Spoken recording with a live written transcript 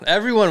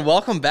Everyone,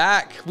 welcome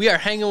back. We are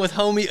hanging with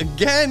homie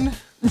again.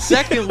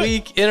 Second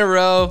week in a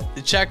row.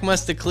 The check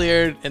must have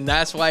cleared, and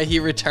that's why he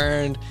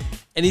returned.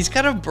 And he's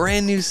got a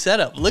brand new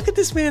setup. Look at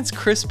this man's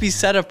crispy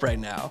setup right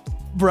now.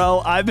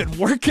 Bro, I've been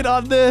working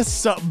on this,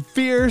 something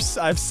fierce.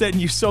 I've sent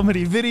you so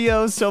many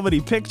videos, so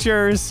many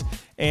pictures.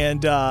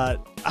 And, dude,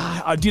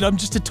 I'm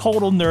just a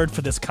total nerd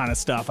for this kind of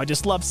stuff. I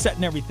just love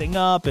setting everything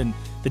up and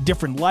the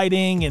different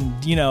lighting and,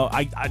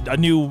 a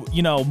new,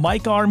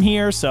 mic arm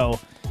here. So,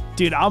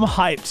 dude, I'm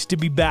hyped to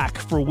be back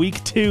for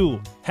week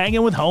 2,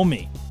 hanging with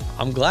homie.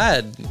 I'm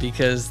glad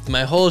because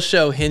my whole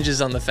show hinges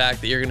on the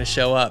fact that you're going to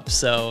show up.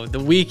 So the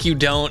week you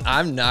don't,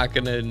 I'm not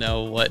going to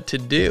know what to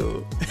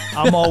do.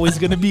 I'm always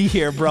going to be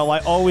here, bro. I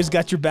always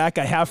got your back.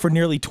 I have for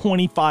nearly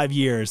 25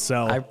 years.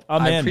 So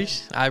I'm in.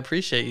 I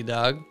appreciate you,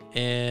 dog.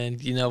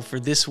 And, for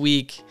this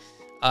week,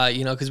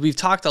 because we've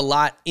talked a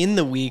lot in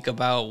the week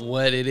about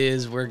what it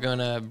is we're going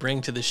to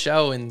bring to the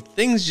show. And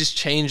things just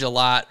change a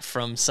lot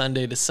from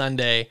Sunday to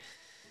Sunday.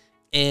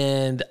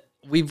 And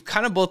we've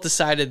kind of both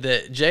decided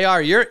that, JR,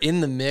 you're in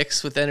the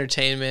mix with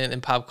entertainment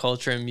and pop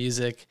culture and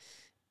music.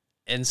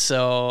 And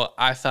so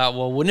I thought,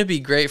 well, wouldn't it be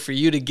great for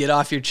you to get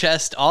off your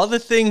chest all the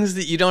things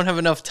that you don't have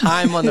enough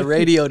time on the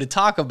radio to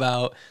talk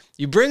about?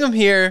 You bring them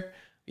here.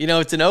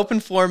 It's an open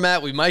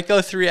format. We might go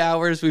 3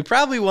 hours. We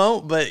probably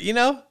won't, but,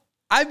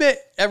 I bet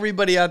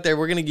everybody out there,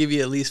 we're going to give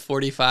you at least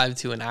 45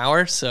 to an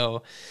hour.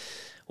 So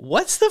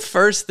what's the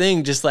first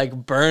thing just like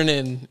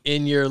burning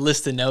in your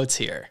list of notes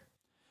here?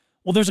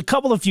 Well, there's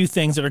a few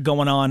things that are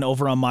going on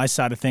over on my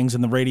side of things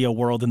in the radio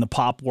world, in the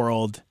pop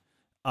world.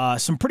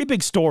 Some pretty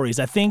big stories.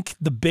 I think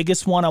the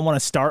biggest one I want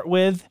to start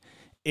with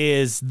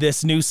is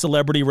this new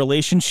celebrity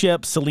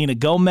relationship, Selena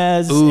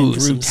Gomez and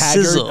Drew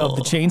Taggart sizzle of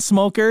the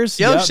Chainsmokers.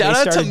 Yo,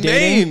 shout out to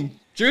dating. Maine.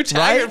 Drew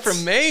Taggart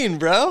from Maine,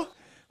 bro.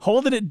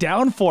 Holding it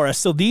down for us.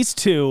 So these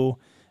two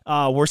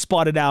were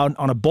spotted out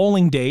on a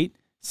bowling date.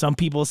 Some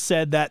people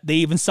said that they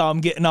even saw him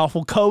getting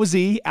awful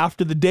cozy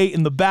after the date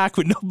in the back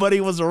when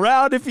nobody was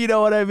around, if you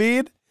know what I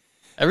mean.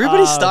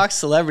 Everybody stalks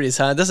celebrities,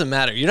 huh? It doesn't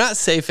matter. You're not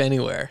safe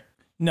anywhere.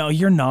 No,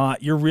 you're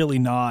not. You're really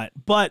not.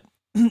 But,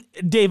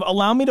 Dave,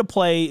 allow me to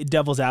play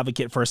devil's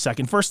advocate for a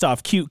second. First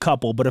off, cute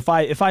couple, but if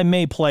I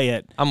may play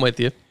it. I'm with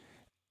you.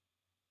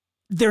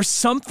 There's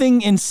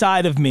something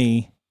inside of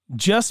me,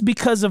 just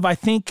because of, I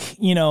think,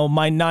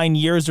 my 9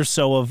 years or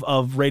so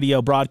of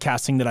radio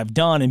broadcasting that I've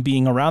done and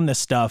being around this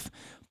stuff.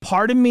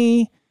 Part of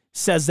me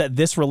says that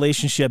this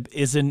relationship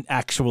isn't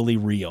actually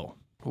real.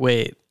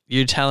 Wait,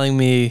 you're telling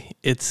me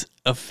it's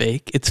a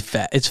fake?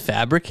 It's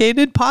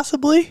fabricated,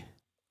 possibly?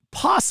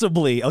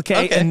 Possibly,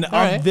 okay? And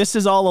right. This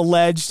is all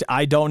alleged.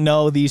 I don't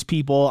know these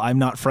people. I'm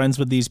not friends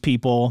with these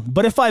people.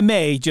 But if I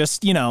may,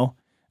 just, bend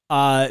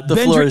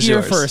your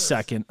ear for a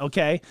second,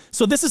 okay?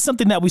 So this is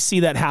something that we see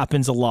that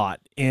happens a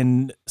lot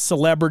in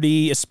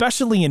celebrity,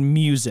 especially in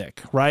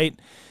music, right?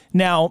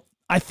 Now,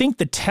 I think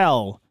the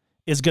tell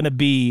is going to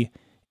be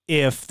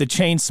if the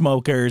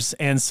Chainsmokers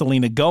and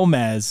Selena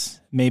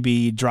Gomez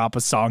maybe drop a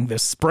song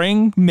this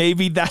spring.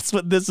 Maybe that's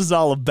what this is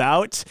all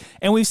about.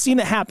 And we've seen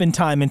it happen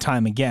time and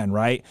time again,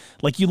 right?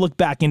 Like you look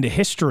back into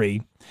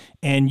history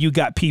and you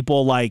got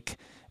people like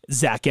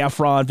Zac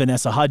Efron,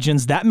 Vanessa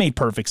Hudgens. That made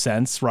perfect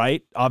sense,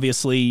 right?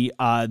 Obviously,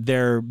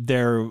 their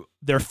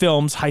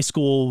films, High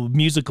School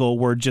Musical,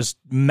 were just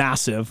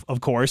massive,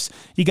 of course.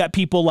 You got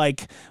people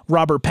like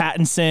Robert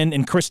Pattinson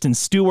and Kristen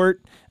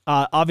Stewart.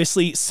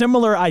 Obviously,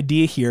 similar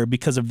idea here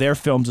because of their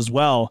films as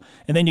well.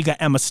 And then you got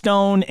Emma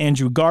Stone,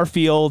 Andrew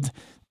Garfield,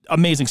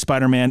 amazing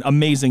Spider-Man,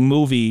 amazing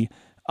movie.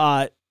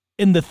 And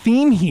the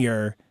theme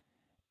here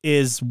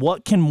is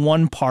what can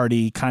one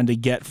party kind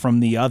of get from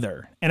the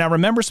other? And I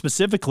remember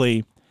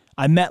specifically,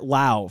 I met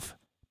Lauv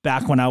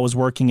back when I was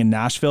working in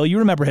Nashville. You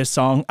remember his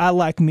song, I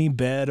Like Me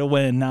Better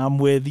When I'm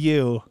With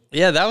You.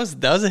 Yeah, that was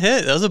a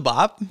hit. That was a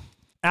bop.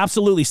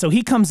 Absolutely. So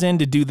he comes in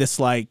to do this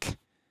like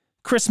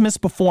Christmas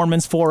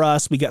performance for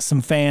us. We got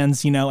some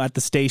fans, at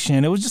the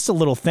station. It was just a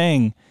little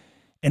thing.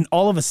 And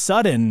all of a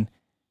sudden,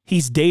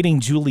 he's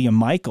dating Julia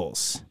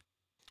Michaels.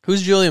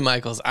 Who's Julia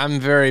Michaels? I'm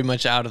very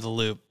much out of the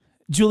loop.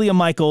 Julia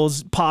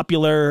Michaels,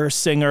 popular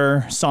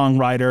singer,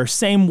 songwriter,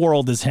 same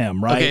world as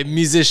him, right? Okay,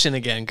 musician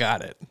again.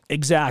 Got it.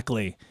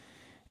 Exactly.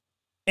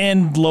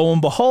 And lo and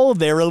behold,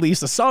 they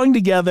release a song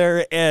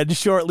together, and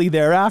shortly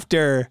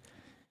thereafter,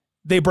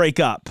 they break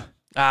up.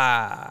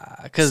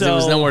 Because there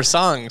was no more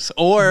songs,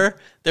 or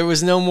there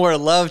was no more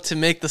love to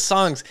make the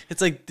songs.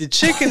 It's like the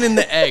chicken and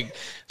the egg.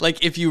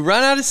 Like if you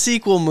run out of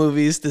sequel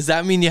movies, does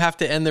that mean you have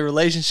to end the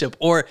relationship?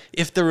 Or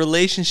if the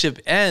relationship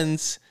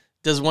ends,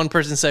 does one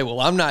person say, well,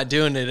 I'm not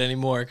doing it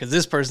anymore because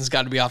this person's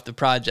got to be off the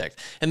project?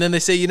 And then they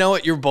say, you know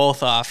what, you're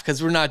both off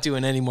because we're not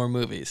doing any more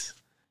movies.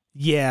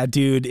 Yeah,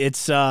 dude,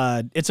 it's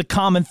a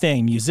common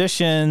thing.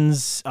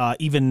 Musicians,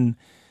 even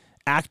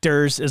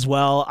actors as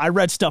well. I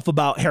read stuff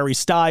about Harry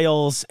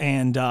Styles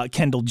and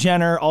Kendall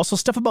Jenner, also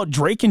stuff about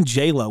Drake and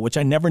J-Lo, which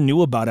I never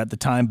knew about at the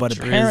time, but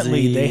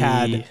apparently they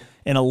had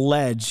an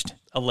alleged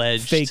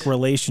fake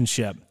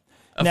relationship.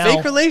 A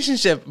fake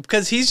relationship,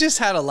 because he's just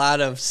had a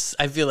lot of,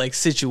 I feel like,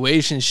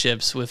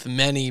 situationships with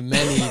many,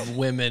 many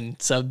women.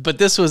 So, but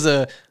this was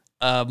a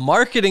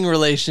marketing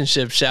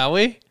relationship, shall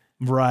we?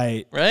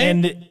 Right.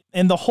 Right.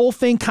 And the whole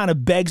thing kind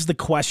of begs the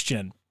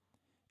question,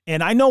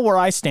 and I know where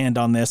I stand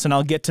on this, and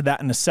I'll get to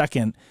that in a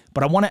second,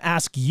 but I want to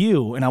ask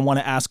you, and I want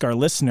to ask our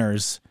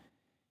listeners,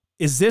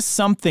 is this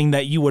something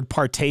that you would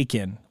partake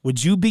in?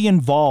 Would you be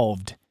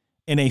involved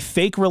in a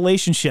fake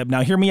relationship?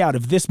 Now, hear me out.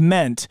 If this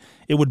meant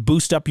it would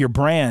boost up your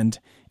brand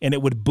and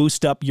it would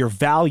boost up your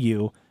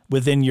value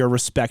within your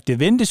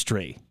respective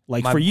industry,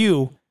 like for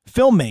you,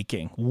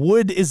 filmmaking,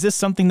 is this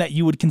something that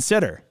you would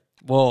consider?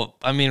 Well,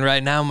 I mean,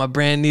 right now my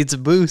brand needs a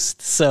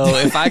boost. So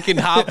if I can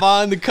hop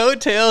on the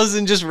coattails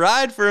and just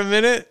ride for a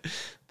minute,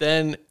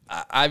 then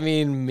I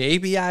mean,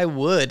 maybe I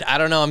would. I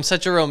don't know. I'm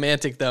such a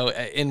romantic, though.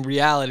 In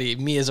reality,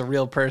 me as a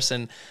real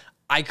person,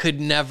 I could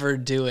never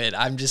do it.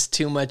 I'm just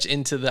too much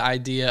into the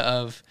idea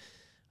of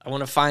I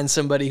want to find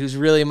somebody who's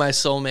really my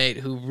soulmate,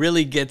 who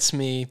really gets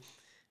me.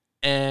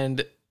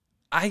 And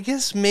I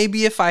guess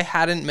maybe if I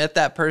hadn't met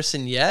that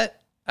person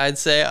yet, I'd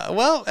say,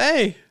 well,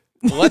 hey,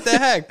 what the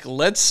heck?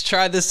 Let's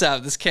try this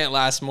out. This can't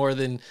last more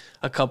than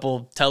a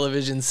couple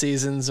television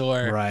seasons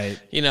or,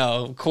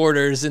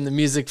 quarters in the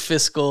music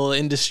fiscal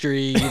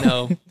industry,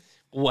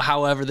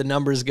 however the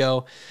numbers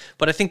go.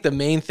 But I think the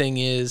main thing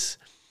is,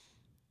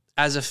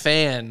 as a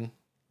fan,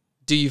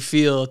 do you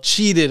feel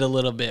cheated a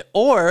little bit?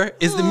 Or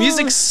is the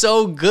music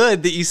so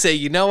good that you say,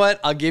 you know what,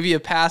 I'll give you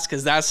a pass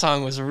because that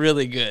song was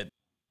really good?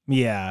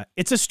 Yeah,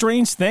 it's a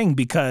strange thing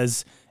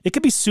because it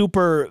could be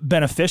super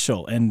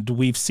beneficial. And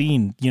we've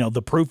seen,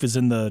 the proof is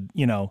in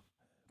the,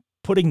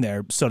 pudding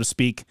there, so to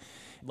speak.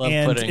 Love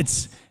and pudding.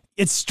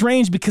 It's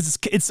strange because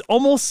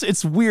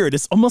it's weird.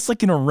 It's almost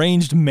like an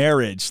arranged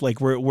marriage, like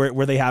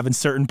where they have in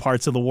certain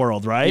parts of the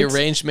world, right? The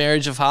arranged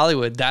marriage of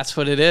Hollywood. That's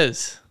what it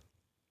is.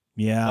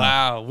 Yeah.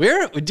 Wow.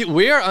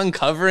 We are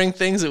uncovering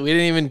things that we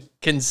didn't even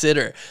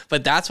consider,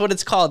 but that's what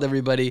it's called,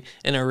 everybody.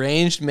 An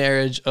arranged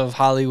marriage of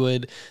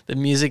Hollywood, the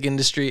music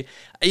industry.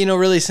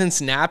 Really since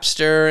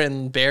Napster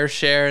and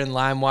BearShare and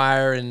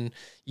LimeWire and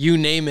you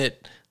name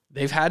it,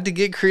 they've had to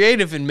get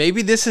creative, and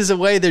maybe this is a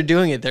way they're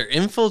doing it. They're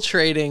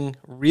infiltrating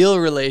real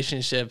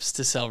relationships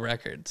to sell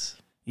records.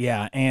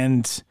 Yeah,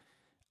 and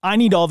I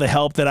need all the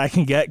help that I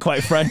can get,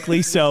 quite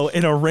frankly. So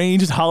an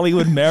arranged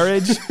Hollywood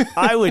marriage,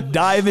 I would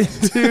dive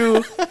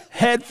into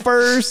head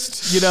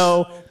first,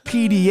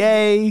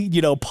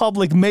 PDA,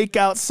 public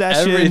makeout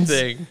sessions,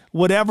 everything,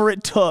 whatever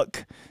it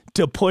took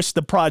to push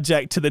the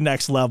project to the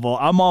next level.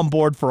 I'm on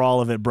board for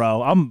all of it,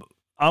 bro.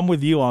 I'm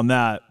with you on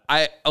that.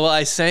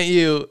 I sent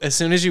you, as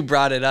soon as you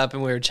brought it up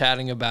and we were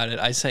chatting about it,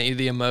 I sent you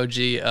the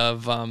emoji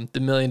of the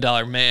 $1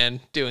 Million Man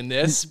doing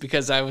this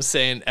because I was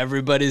saying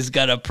everybody's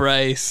got a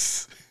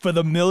price. For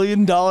the $1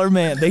 Million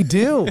Man. They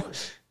do.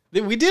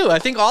 We do. I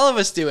think all of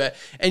us do it.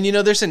 And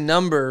there's a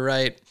number,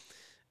 right?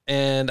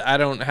 And I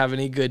don't have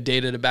any good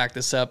data to back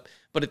this up,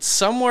 but it's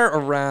somewhere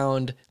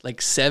around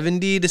like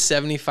 $70,000 to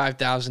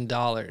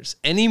 $75,000.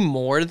 Any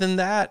more than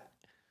that,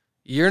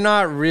 you're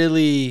not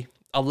really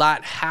a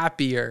lot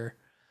happier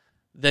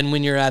than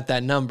when you're at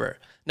that number.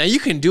 Now you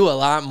can do a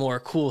lot more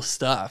cool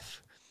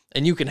stuff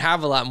and you can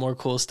have a lot more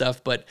cool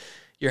stuff, but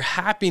your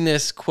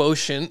happiness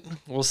quotient,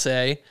 we'll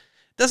say,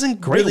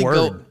 doesn't really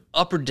go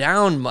up or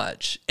down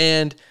much.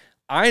 And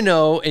I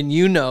know,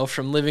 and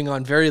from living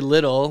on very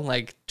little,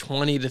 like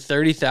 20 to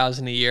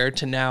 30,000 a year,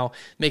 to now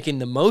making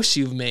the most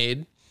you've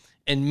made,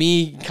 and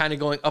me kind of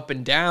going up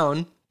and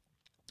down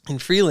in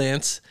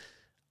freelance.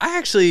 I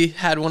actually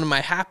had one of my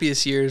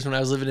happiest years when I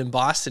was living in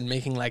Boston,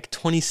 making like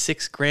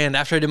 26 grand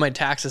after I did my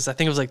taxes. I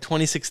think it was like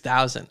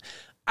 26,000.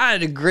 I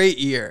had a great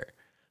year.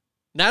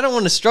 Now I don't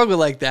want to struggle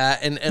like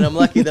that. And I'm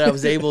lucky that I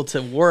was able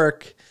to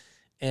work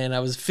and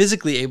I was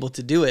physically able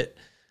to do it.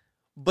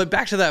 But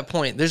back to that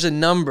point, there's a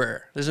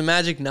number. There's a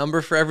magic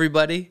number for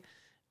everybody.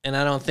 And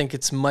I don't think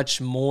it's much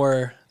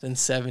more than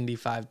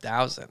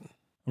 75,000.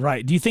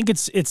 Right. Do you think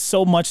it's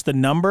so much the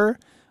number,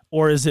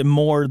 or is it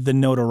more the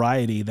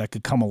notoriety that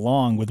could come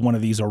along with one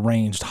of these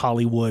arranged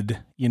Hollywood,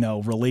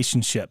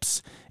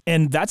 relationships?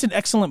 And that's an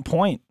excellent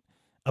point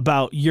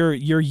about your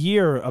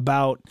year,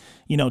 about,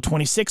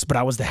 26, but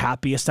I was the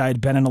happiest I had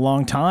been in a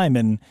long time.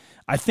 And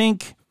I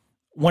think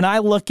when I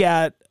look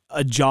at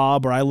a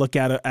job or I look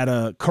at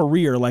a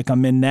career like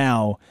I'm in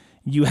now,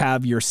 you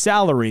have your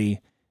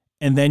salary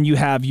and then you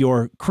have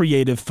your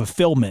creative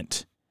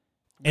fulfillment.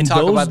 And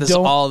talk about this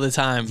all the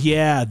time.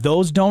 Yeah,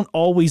 those don't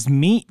always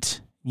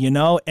meet,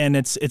 and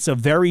it's a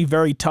very,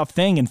 very tough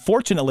thing. And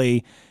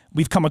fortunately,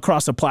 we've come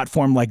across a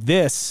platform like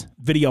this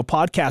video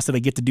podcast that I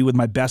get to do with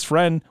my best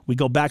friend. We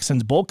go back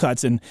since Bowl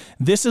Cuts, and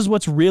this is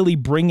what's really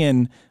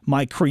bringing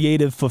my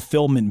creative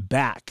fulfillment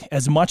back.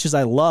 As much as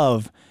I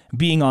love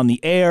being on the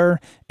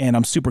air, and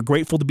I'm super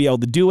grateful to be able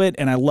to do it,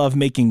 and I love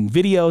making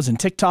videos and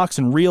TikToks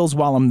and Reels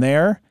while I'm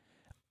there,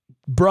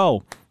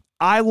 bro,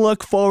 I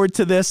look forward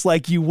to this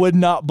like you would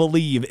not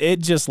believe.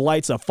 It just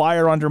lights a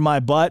fire under my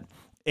butt,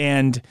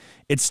 and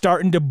it's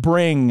starting to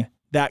bring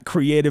that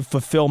creative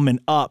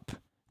fulfillment up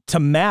to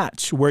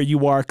match where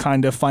you are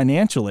kind of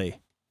financially.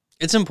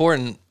 It's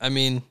important. I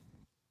mean,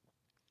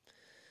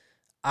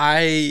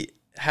 I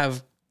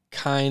have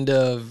kind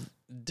of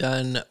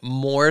done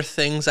more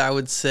things, I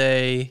would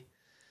say,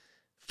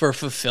 for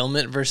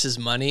fulfillment versus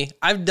money.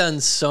 I've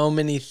done so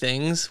many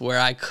things where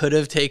I could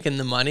have taken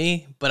the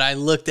money, but I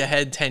looked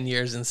ahead 10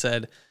 years and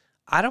said,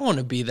 I don't want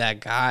to be that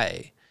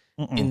guy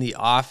in the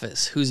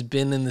office who's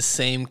been in the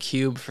same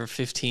cube for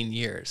 15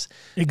 years.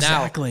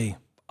 Exactly. Now,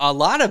 a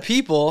lot of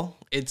people,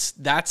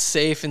 that's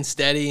safe and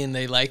steady and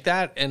they like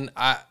that. And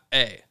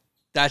hey,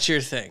 that's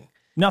your thing.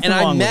 Nothing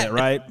wrong with it,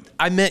 right?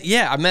 I met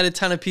a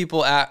ton of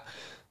people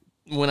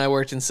when I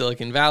worked in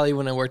Silicon Valley,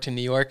 when I worked in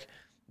New York.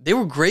 They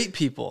were great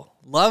people.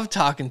 Loved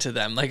talking to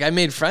them. Like, I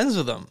made friends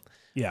with them.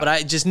 Yeah. But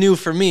I just knew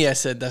for me, I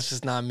said, that's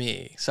just not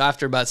me. So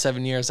after about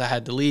 7 years, I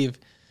had to leave.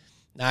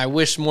 Now, I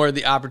wish more of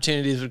the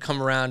opportunities would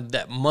come around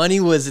that money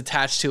was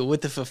attached to it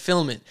with the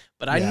fulfillment.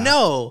 But I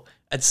know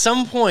at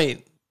some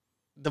point,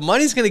 the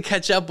money's going to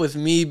catch up with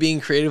me being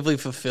creatively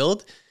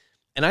fulfilled.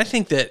 And I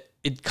think that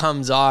it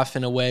comes off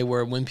in a way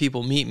where when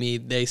people meet me,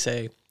 they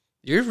say,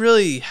 you're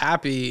really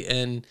happy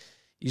and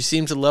you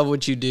seem to love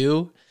what you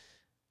do.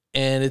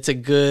 And it's a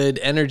good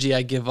energy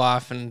I give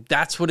off. And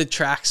that's what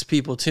attracts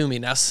people to me.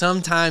 Now,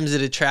 sometimes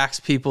it attracts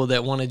people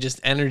that want to just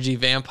energy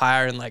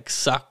vampire and like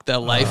suck the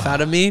life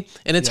out of me.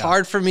 And it's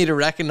hard for me to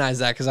recognize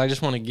that because I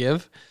just want to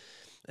give.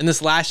 And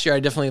this last year, I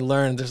definitely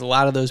learned there's a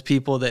lot of those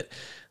people that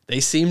they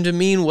seem to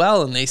mean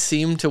well and they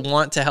seem to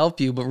want to help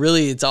you, but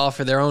really it's all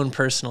for their own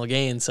personal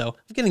gain. So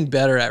I'm getting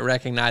better at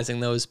recognizing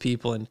those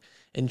people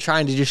and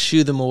trying to just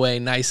shoo them away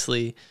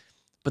nicely.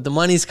 But the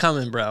money's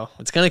coming, bro.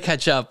 It's going to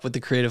catch up with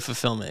the creative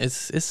fulfillment.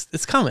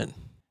 It's coming.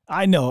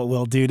 I know it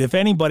will, dude. If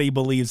anybody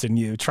believes in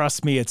you,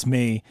 trust me, it's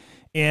me.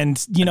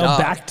 And, you know,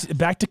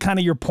 back to kind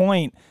of your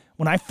point,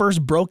 when I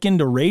first broke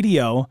into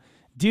radio,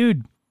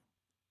 dude,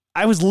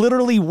 I was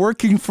literally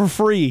working for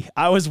free.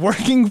 I was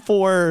working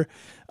for,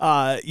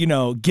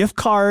 gift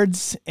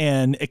cards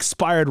and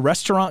expired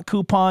restaurant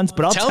coupons.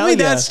 But tell me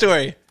that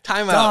story.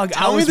 Time out.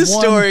 Tell me the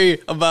story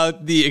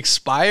about the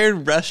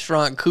expired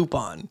restaurant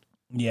coupon.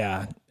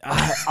 Yeah.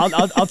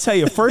 I'll tell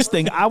you, first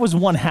thing, I was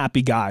one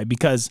happy guy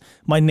because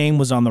my name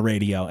was on the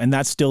radio, and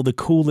that's still the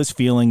coolest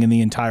feeling in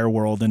the entire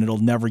world, and it'll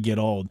never get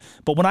old.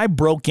 But when I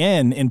broke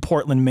in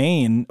Portland,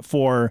 Maine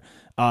for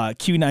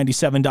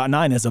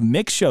Q97.9 as a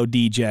mix show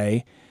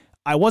DJ,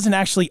 I wasn't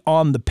actually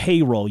on the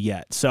payroll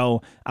yet.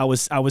 So I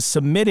was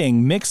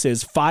submitting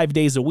mixes 5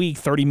 days a week,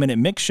 30-minute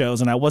mix shows,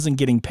 and I wasn't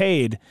getting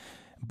paid.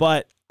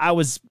 But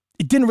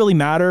it didn't really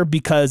matter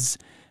because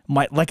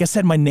like I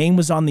said, my name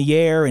was on the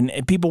air and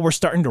people were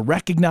starting to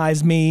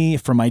recognize me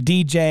for my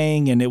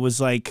DJing. And it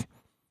was like,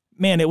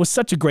 man, it was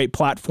such a great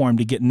platform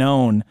to get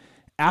known.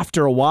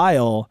 After a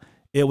while,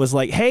 it was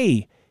like,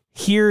 hey,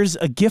 here's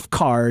a gift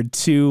card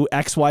to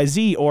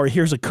XYZ, or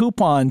here's a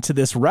coupon to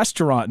this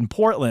restaurant in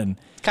Portland.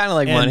 Kind of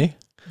like money.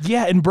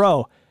 Yeah. And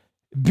bro,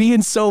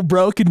 being so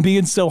broke and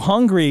being so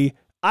hungry,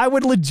 I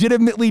would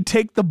legitimately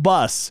take the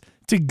bus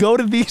to go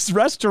to these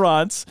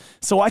restaurants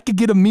so I could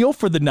get a meal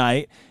for the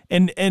night.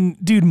 And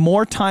dude,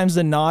 more times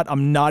than not,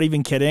 I'm not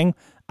even kidding,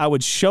 I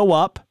would show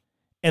up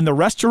and the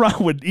restaurant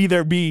would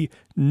either be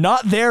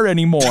not there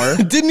anymore.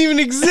 Didn't even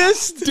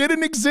exist.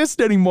 Didn't exist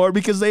anymore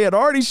because they had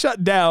already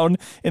shut down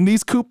and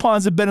these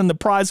coupons have been in the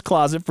prize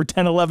closet for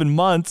 10, 11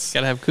 months.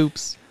 Gotta have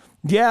coops.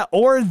 Yeah,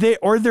 or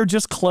they're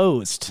just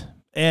closed.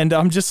 And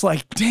I'm just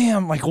like,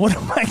 damn, like, what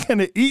am I going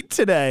to eat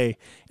today?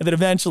 And then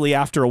eventually,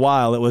 after a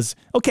while, it was,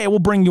 okay, we'll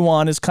bring you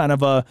on as kind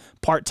of a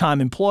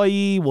part-time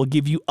employee. We'll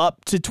give you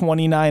up to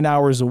 29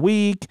 hours a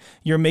week.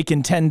 You're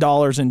making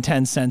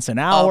 $10.10 an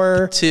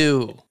hour. Up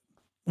to.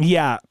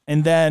 Yeah.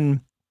 And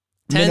then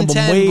minimum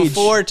wage.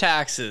 Before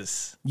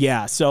taxes.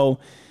 Yeah. So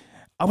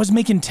I was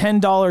making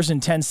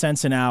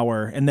 $10.10 an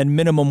hour. And then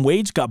minimum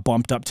wage got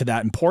bumped up to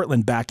that in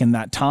Portland back in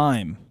that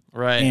time.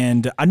 Right.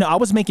 And I know I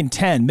was making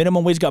 10.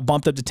 Minimum wage got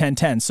bumped up to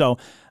 10.10. So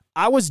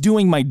I was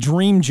doing my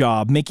dream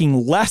job,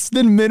 making less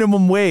than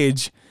minimum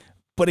wage.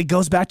 But it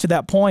goes back to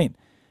that point.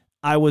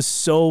 I was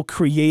so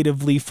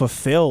creatively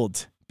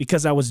fulfilled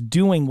because I was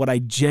doing what I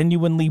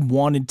genuinely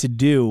wanted to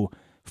do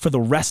for the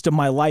rest of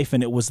my life.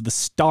 And it was the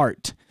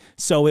start.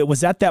 So it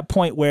was at that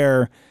point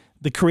where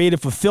the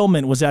creative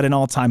fulfillment was at an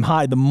all-time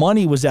high. The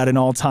money was at an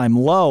all-time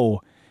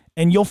low.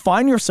 And you'll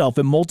find yourself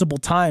at multiple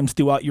times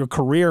throughout your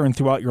career and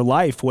throughout your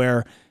life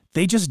where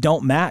they just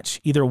don't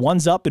match. Either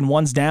one's up and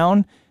one's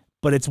down,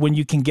 but it's when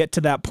you can get to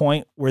that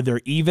point where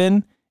they're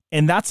even.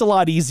 And that's a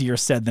lot easier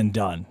said than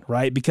done,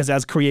 right? Because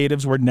as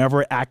creatives, we're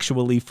never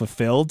actually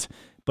fulfilled.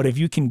 But if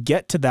you can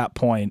get to that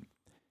point,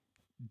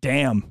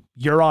 damn,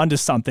 you're onto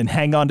something.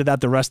 Hang on to that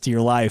the rest of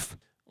your life.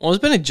 Well,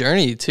 it's been a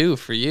journey too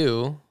for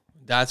you.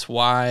 That's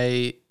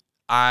why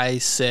I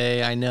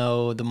say I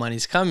know the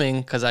money's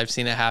coming, because I've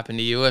seen it happen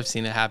to you. I've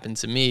seen it happen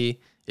to me.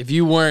 If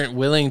you weren't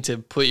willing to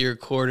put your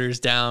quarters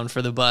down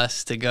for the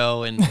bus to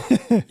go and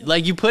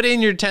like you put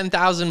in your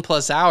 10,000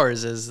 plus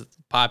hours, as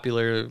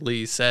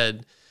popularly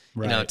said,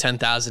 right.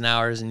 10,000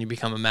 hours and you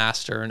become a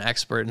master or an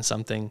expert in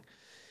something.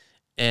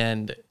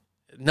 And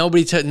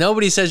nobody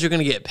says you're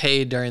going to get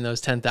paid during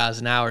those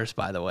 10,000 hours,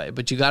 by the way,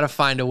 but you got to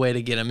find a way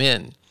to get them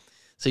in.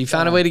 So you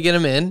found a way to get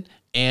them in,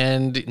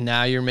 and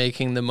now you're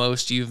making the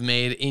most you've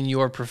made in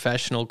your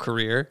professional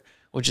career,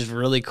 which is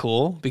really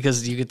cool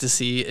because you get to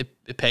see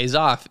it pays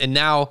off. And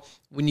now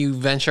when you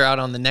venture out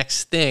on the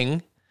next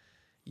thing,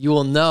 you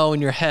will know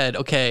in your head,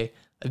 okay,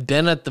 I've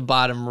been at the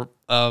bottom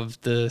of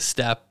the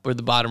step or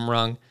the bottom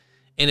rung,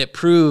 and it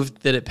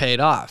proved that it paid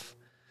off.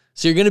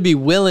 So you're going to be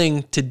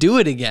willing to do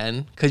it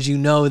again because you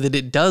know that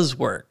it does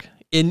work.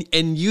 And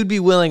you'd be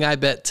willing, I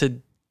bet,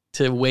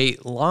 to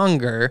wait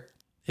longer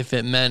if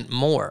it meant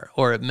more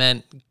or it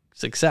meant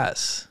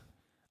success.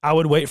 I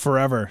would wait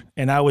forever,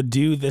 and I would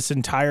do this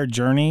entire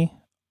journey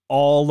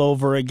all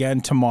over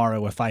again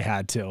tomorrow if I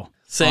had to.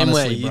 Same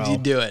honestly, way,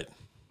 you'd do it.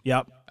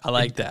 Yep. I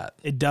like that.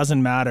 It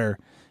doesn't matter.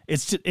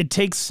 It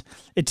takes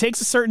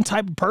a certain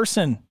type of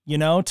person,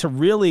 to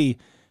really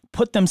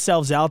put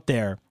themselves out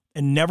there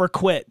and never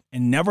quit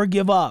and never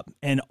give up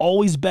and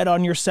always bet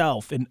on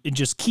yourself and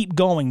just keep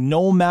going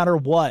no matter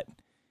what.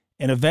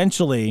 And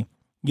eventually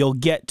you'll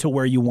get to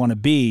where you want to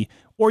be,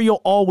 or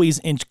you'll always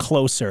inch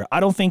closer. I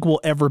don't think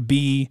we'll ever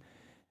be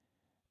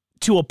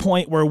to a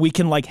point where we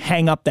can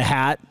hang up the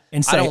hat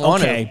and say,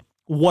 okay,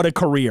 what a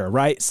career,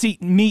 right? See,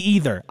 me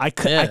either. I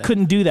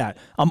couldn't do that.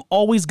 I'm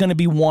always going to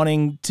be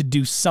wanting to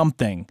do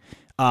something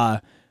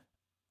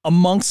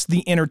amongst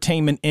the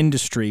entertainment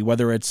industry,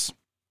 whether it's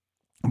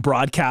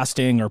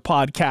broadcasting or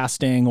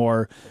podcasting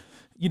or,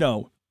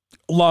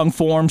 long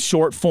form,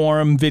 short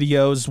form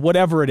videos,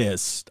 whatever it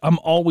is. I'm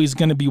always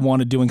going to be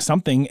wanting doing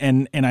something.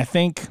 And I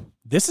think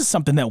this is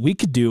something that we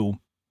could do,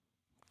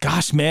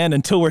 gosh, man,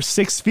 until we're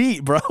 6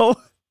 feet, bro.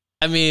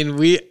 I mean,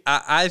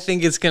 I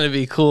think it's going to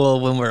be cool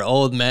when we're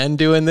old men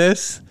doing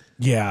this.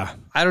 Yeah.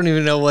 I don't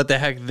even know what the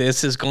heck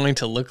this is going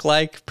to look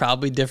like.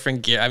 Probably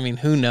different gear. I mean,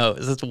 who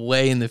knows? That's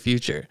way in the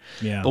future.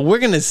 Yeah. But we're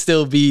going to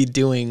still be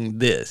doing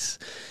this.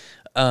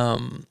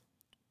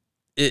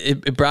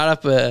 It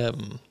brought up,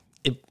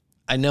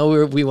 I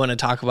know we want to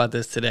talk about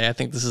this today. I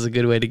think this is a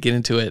good way to get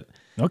into it.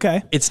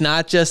 Okay. It's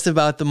not just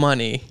about the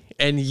money.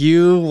 And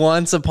you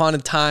once upon a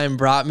time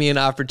brought me an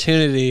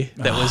opportunity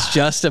that was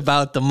just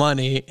about the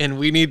money, and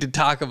we need to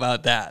talk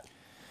about that.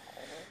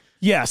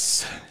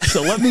 Yes.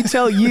 So let me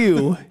tell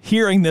you,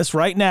 hearing this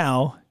right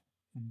now,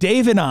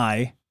 Dave and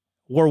I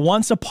were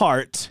once a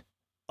part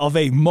of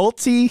a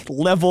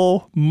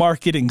multi-level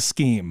marketing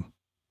scheme.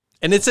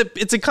 And it's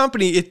a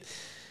company. It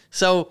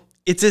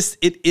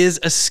is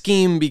a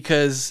scheme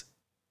because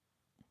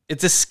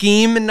it's a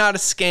scheme and not a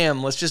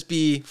scam. Let's just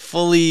be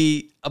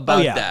fully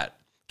about that.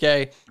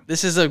 Okay.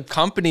 This is a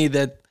company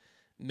that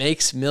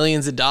makes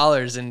millions of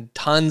dollars and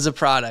tons of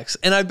products.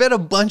 And I bet a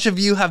bunch of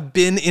you have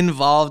been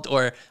involved,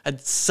 or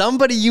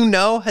somebody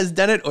has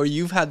done it, or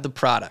you've had the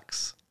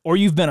products. Or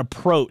you've been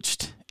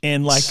approached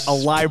in a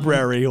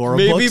library or a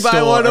maybe bookstore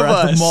by one of or at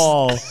us. the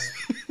mall.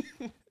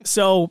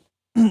 So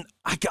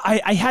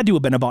I had to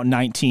have been about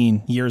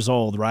 19 years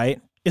old,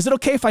 right? Is it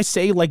okay if I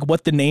say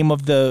what the name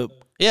of the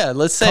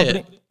let's say company?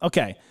 it.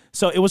 Okay.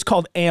 So it was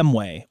called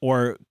Amway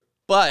or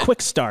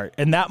Quick Start,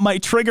 and that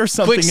might trigger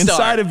something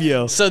inside of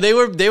you. So they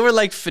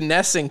were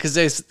finessing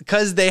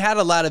because they had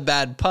a lot of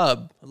bad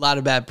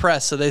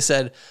press. So they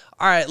said,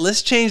 all right,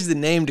 let's change the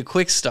name to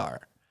Quick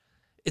Start.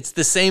 It's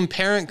the same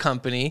parent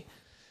company,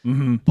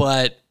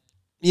 but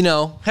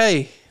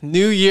hey,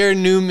 new year,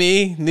 new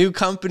me, new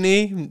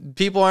company.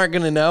 People aren't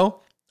going to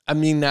know. I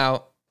mean,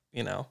 now,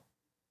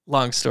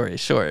 long story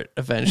short,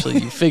 eventually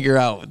you figure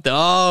out,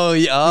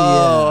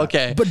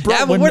 okay. But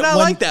bro, we're not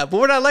like that. But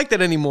we're not like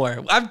that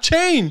anymore. I've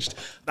changed.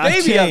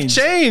 I've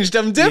changed.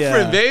 I'm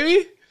different,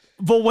 baby.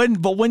 But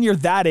when you're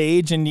that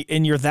age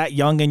and you're that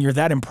young and you're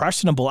that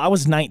impressionable, I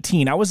was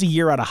 19. I was a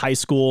year out of high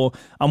school.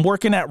 I'm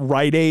working at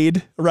Rite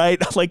Aid, right?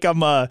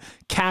 I'm a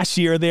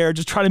cashier there,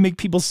 just trying to make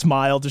people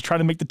smile, just trying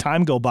to make the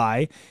time go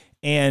by.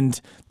 And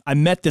I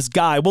met this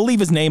guy. We'll leave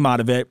his name out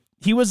of it.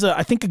 He was,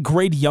 I think, a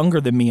grade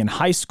younger than me in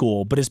high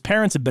school, but his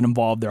parents had been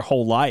involved their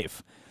whole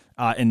life.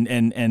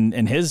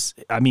 His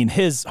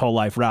whole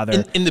life,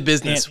 rather. In the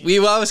business. We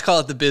always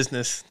call it the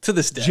business to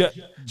this day.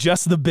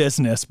 Just the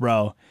business,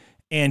 bro.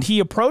 And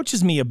he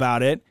approaches me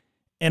about it,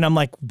 and I'm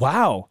like,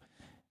 wow.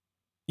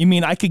 You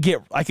mean I could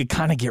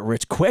kind of get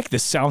rich quick?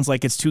 This sounds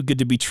like it's too good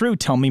to be true.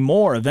 Tell me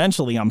more.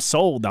 Eventually, I'm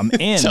sold. I'm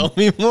in. Tell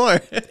me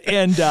more.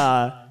 And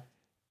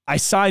I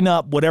sign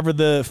up, whatever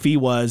the fee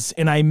was,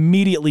 and I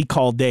immediately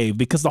call Dave,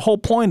 because the whole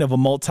point of a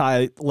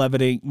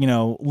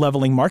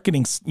leveling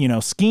marketing,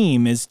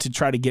 scheme is to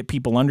try to get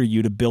people under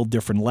you to build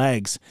different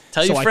legs.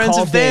 Tell your friends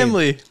and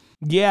family.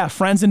 Yeah,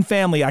 friends and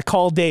family. I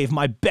call Dave,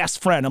 my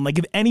best friend. I'm like,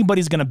 if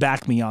anybody's going to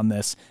back me on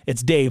this,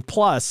 it's Dave.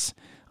 Plus,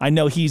 I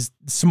know he's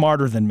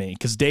smarter than me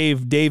because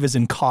Dave is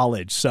in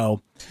college.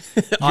 So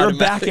you're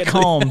back at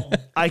home.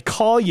 I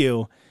call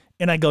you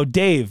and I go,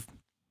 Dave,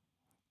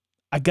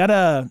 I got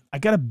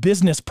a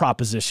business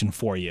proposition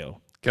for you.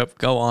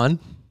 Go on.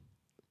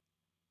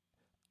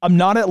 I'm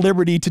not at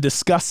liberty to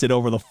discuss it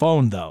over the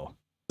phone, though.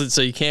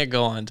 So you can't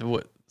go on to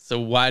what? So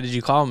why did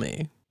you call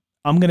me?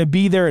 I'm going to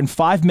be there in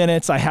 5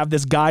 minutes. I have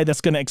this guy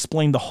that's going to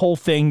explain the whole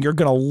thing. You're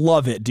going to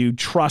love it, dude.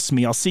 Trust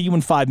me. I'll see you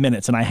in 5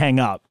 minutes. And I hang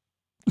up.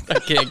 I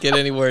can't get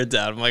any words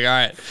out. I'm like, all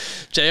right,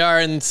 JR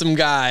and some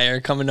guy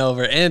are coming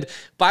over. And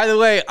by the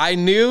way, I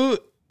knew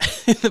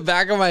in the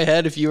back of my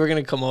head, if you were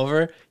going to come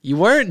over, you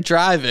weren't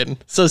driving.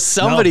 So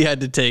somebody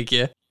had to take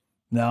you.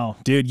 No,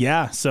 dude.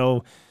 Yeah.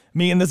 So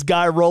me and this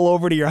guy roll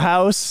over to your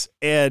house,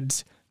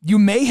 and you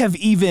may have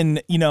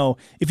even, you know,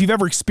 if you've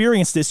ever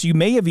experienced this, you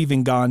may have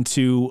even gone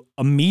to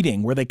a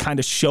meeting where they kind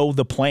of show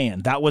the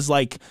plan. That was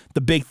like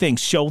the big thing.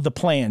 Show the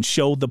plan,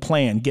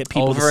 get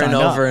people to sign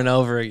up. Over and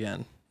over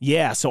again.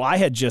 Yeah. So I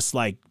had just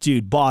like,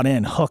 dude, bought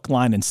in hook,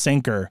 line, and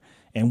sinker.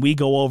 And we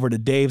go over to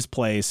Dave's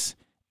place,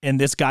 and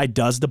this guy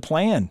does the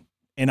plan.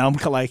 And I'm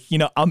like, you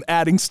know, I'm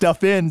adding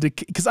stuff in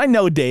because I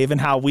know Dave and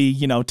how we,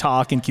 you know,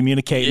 talk and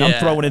communicate. And I'm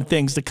throwing in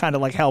things to kind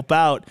of like help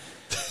out.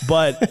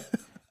 But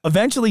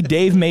eventually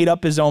Dave made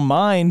up his own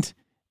mind,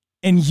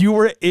 and you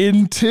were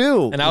in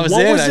too. And I was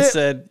in. I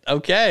said,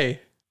 okay.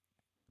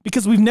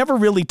 Because we've never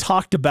really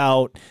talked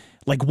about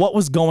like what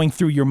was going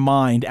through your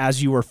mind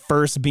as you were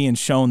first being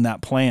shown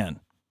that plan.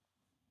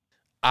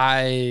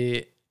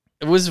 I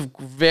was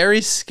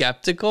very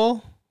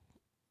skeptical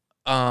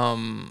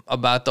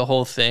about the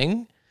whole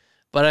thing.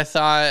 But I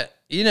thought,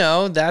 you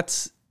know,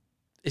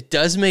 it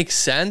does make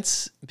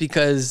sense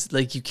because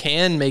like you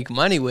can make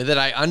money with it.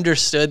 I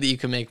understood that you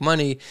can make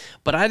money,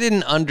 but I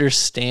didn't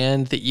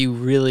understand that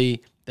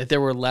there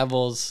were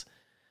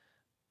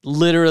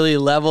literally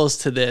levels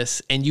to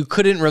this, and you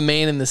couldn't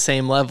remain in the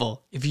same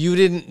level. If you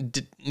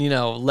didn't, you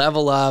know,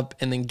 level up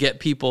and then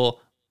get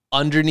people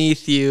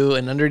underneath you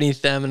and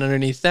underneath them and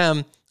underneath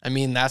them, I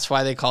mean, that's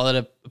why they call it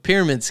a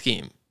pyramid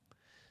scheme,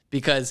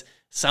 because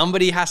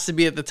somebody has to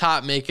be at the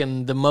top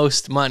making the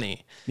most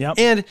money. Yep.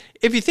 And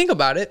if you think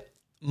about it,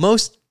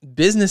 most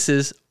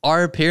businesses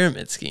are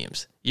pyramid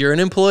schemes. You're an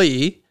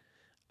employee.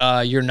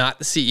 You're not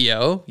the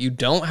CEO. You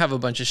don't have a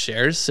bunch of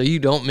shares, so you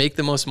don't make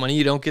the most money.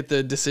 You don't get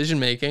the decision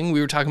making. We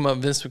were talking about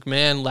Vince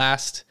McMahon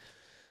last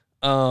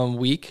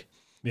week.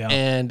 Yeah.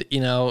 And,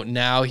 you know,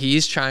 now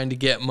he's trying to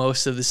get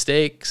most of the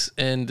stakes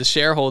and the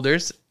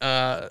shareholders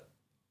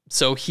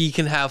so he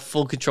can have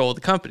full control of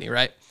the company,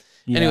 right?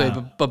 Yeah.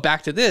 Anyway, but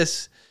back to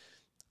this.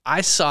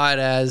 I saw it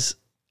as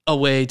a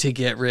way to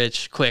get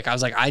rich quick. I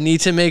was like, I need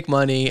to make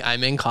money.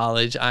 I'm in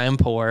college. I am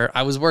poor.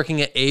 I was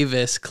working at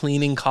Avis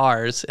cleaning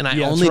cars, and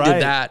I only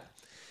did that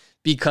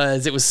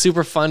because it was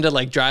super fun to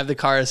like drive the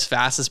car as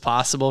fast as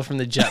possible from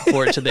the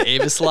Jetport to the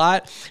Avis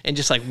lot and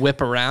just like whip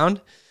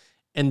around.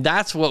 And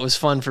that's what was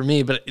fun for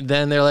me. But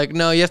then they're like,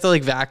 no, you have to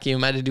like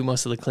vacuum. I had to do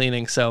most of the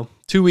cleaning. So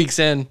 2 weeks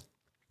in,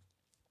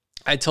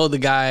 I told the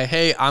guy,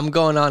 hey, I'm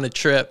going on a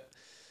trip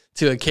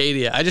to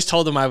Acadia. I just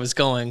told him I was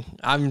going.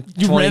 I'm 20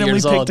 years old. You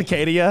randomly picked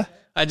Acadia?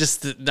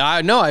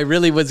 I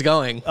really was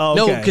going. Oh,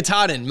 okay. No,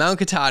 Katahdin, Mount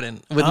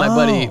Katahdin with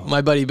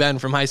my buddy Ben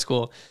from high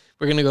school.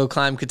 We're going to go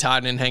climb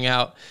Katahdin and hang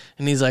out.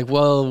 And he's like,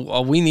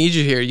 well, we need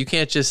you here. You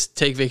can't just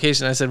take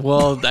vacation. I said,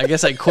 well, I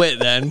guess I quit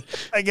then.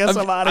 I guess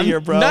I'm out of here,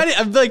 bro.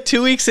 I'm like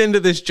 2 weeks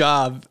into this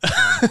job.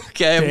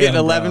 Okay. I'm getting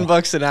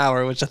 $11 an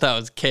hour, which I thought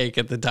was cake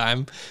at the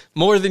time.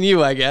 More than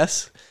you, I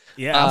guess.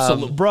 Yeah,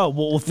 absolutely. Bro,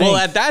 well,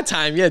 at that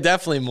time, yeah,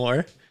 definitely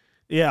more.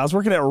 Yeah, I was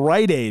working at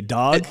Rite Aid,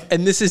 dog.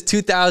 And this is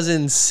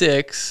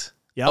 2006,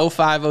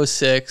 05,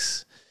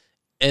 06.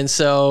 And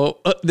so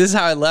this is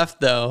how I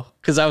left, though,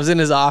 because I was in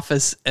his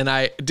office and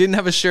I didn't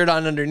have a shirt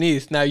on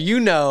underneath. Now, you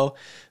know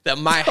that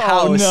my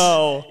house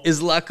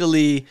is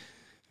luckily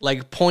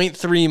like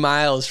 0.3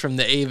 miles from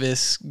the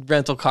Avis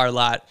rental car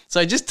lot. So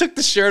I just took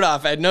the shirt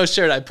off. I had no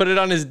shirt. I put it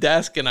on his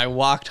desk and I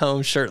walked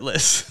home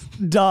shirtless.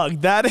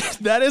 Dog, that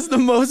is the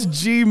most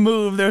G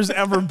move there's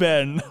ever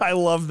been. I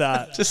love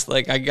that. Just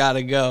like, I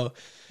gotta go.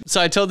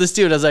 So I told this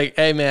dude, I was like,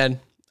 hey man,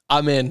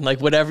 I'm in. Like,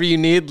 whatever you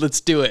need,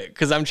 let's do it.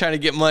 Because I'm trying to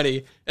get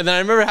money. And then I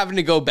remember having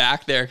to go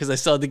back there because I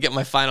still had to get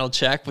my final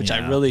check, which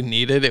I really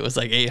needed. It was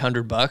like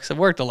 $800. I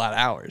worked a lot of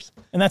hours.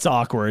 And that's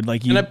awkward.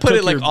 Like, you and I put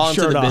it like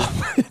onto the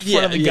business.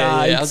 Yeah, the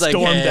guy. I was like,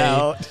 stormed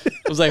out.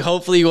 I was like,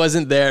 hopefully he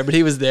wasn't there, but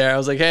he was there. I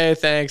was like, hey,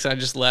 thanks. And I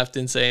just left,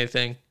 didn't say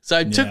anything. So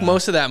I took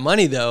most of that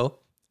money though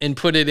and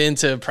put it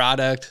into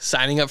product,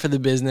 signing up for the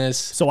business.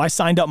 So I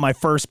signed up my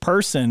first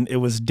person. It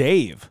was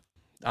Dave.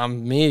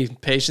 Me,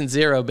 patient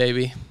zero,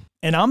 baby.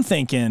 And I'm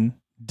thinking,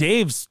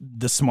 Dave's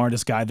the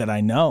smartest guy that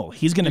I know.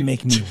 He's going to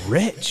make me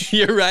rich.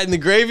 You're riding the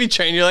gravy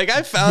train. You're like,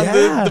 I found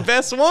the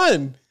best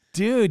one.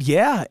 Dude,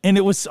 yeah. And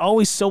it was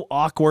always so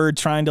awkward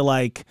trying to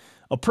like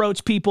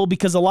approach people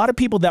because a lot of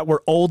people that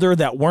were older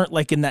that weren't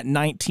like in that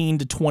 19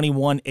 to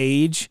 21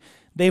 age,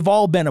 they've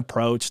all been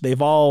approached.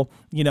 They've all,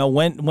 you know,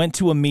 went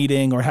to a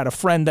meeting or had a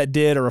friend that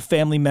did or a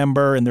family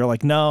member and they're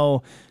like,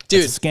 no,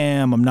 dude, it's a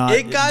scam. I'm not.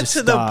 It got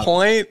to the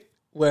point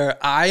where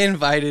I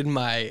invited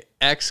my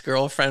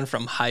ex-girlfriend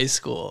from high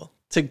school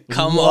to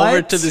come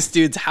over to this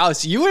dude's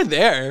house. You were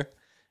there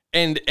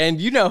and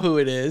you know who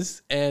it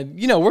is and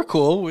you know, we're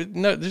cool.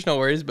 There's no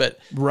worries, but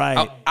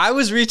I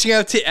was reaching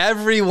out to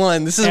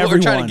everyone. This is what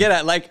we're trying to get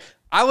at. Like,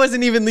 I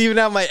wasn't even leaving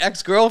out my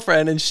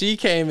ex-girlfriend and she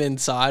came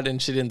and saw it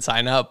and she didn't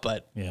sign up,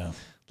 but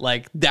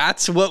Like,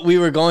 that's what we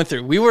were going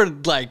through. We were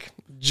like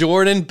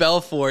Jordan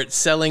Belfort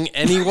selling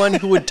anyone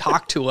who would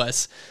talk to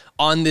us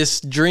on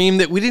this dream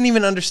that we didn't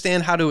even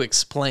understand how to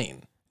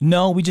explain.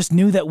 No, we just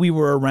knew that we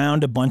were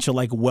around a bunch of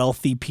like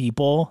wealthy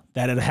people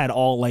that had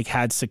all like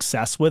had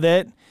success with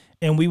it.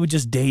 And we would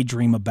just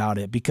daydream about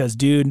it because,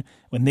 dude,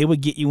 when they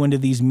would get you into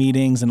these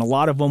meetings, and a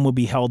lot of them would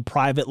be held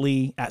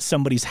privately at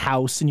somebody's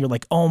house, and you're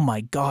like, oh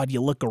my God,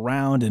 you look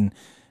around and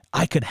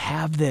I could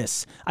have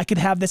this. I could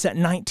have this at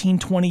 19,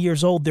 20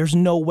 years old. There's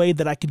no way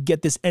that I could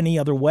get this any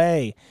other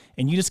way.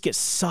 And you just get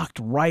sucked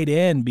right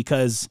in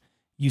because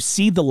you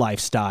see the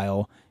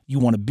lifestyle. You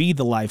want to be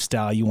the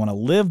lifestyle. You want to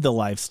live the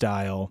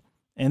lifestyle.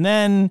 And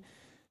then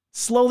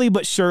slowly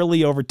but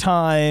surely over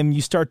time,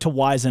 you start to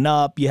wisen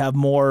up. You have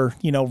more,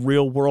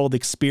 real world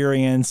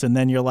experience. And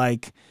then you're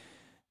like,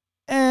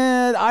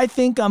 I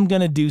think I'm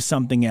going to do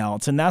something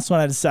else. And that's when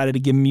I decided to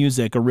give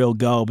music a real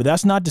go. But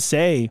that's not to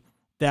say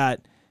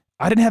that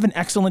I didn't have an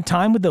excellent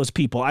time with those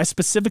people. I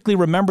specifically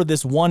remember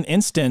this one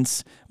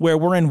instance where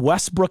we're in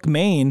Westbrook,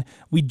 Maine.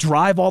 We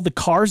drive all the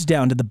cars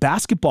down to the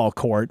basketball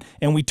court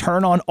and we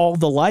turn on all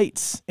the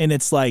lights. And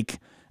it's like,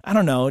 I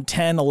don't know,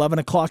 10, 11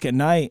 o'clock at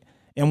night.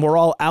 And we're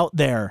all out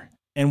there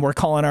and we're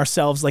calling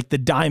ourselves like the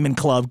Diamond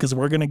Club because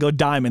we're going to go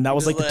Diamond. That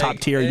was like the top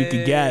tier you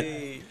could get.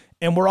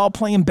 And we're all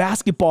playing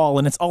basketball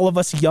and it's all of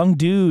us young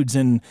dudes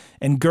and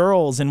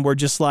girls. And we're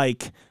just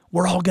like,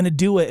 we're all going to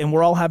do it. And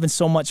we're all having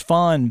so much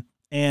fun.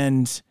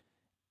 And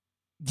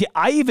yeah,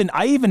 I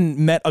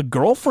even met a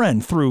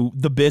girlfriend through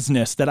the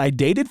business that I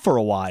dated for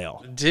a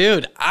while.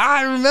 Dude,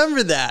 I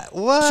remember that.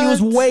 What? She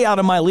was way out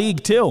of my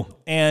league too.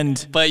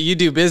 But you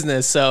do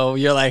business, so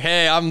you're like,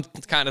 hey, I'm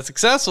kind of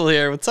successful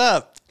here. What's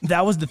up?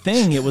 That was the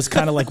thing. It was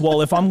kind of like,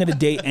 well, if I'm going to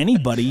date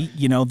anybody,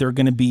 they're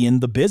going to be in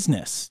the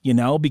business,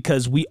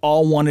 because we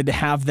all wanted to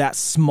have that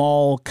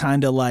small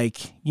kind of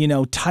like,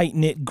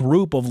 tight-knit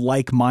group of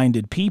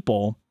like-minded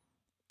people.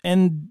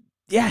 And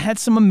yeah, had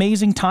some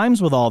amazing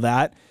times with all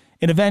that.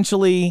 And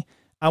eventually,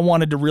 I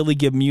wanted to really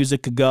give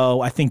music a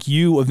go. I think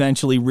you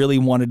eventually really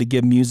wanted to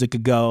give music a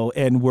go.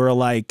 And we're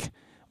like,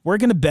 we're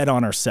going to bet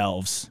on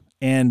ourselves.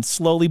 And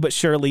slowly but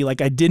surely, like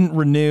I didn't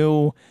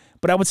renew,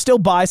 but I would still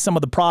buy some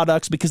of the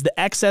products because the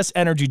excess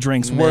energy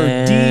drinks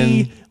were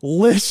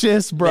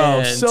delicious,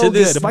 bro. Man, so to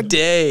this good.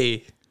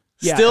 Day,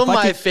 still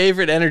my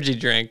favorite energy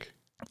drink.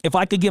 If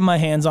I could get my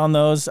hands on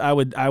those, I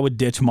would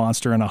ditch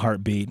Monster in a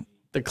heartbeat.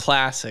 The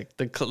classic.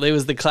 It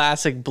was the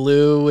classic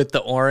blue with the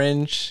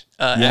orange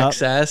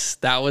XS.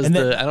 That was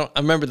I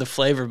remember the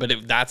flavor, but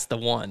that's the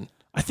one.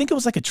 I think it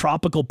was like a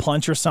tropical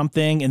punch or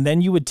something, and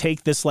then you would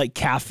take this like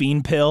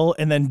caffeine pill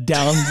and then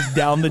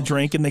down the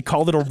drink, and they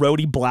called it a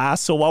roadie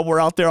blast. So while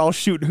we're out there all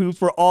shooting hoops,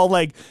 we're all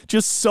like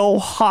just so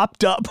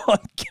hopped up on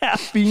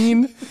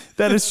caffeine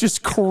that it's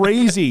just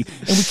crazy,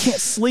 and we can't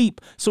sleep.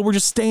 So we're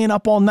just staying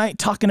up all night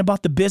talking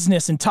about the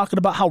business and talking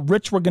about how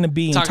rich we're going to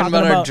be, and talking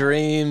about our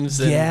dreams.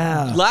 And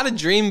a lot of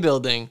dream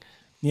building.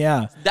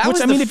 Yeah,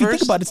 if you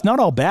think about it, it's not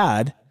all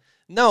bad.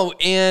 No,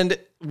 and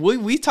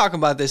we talk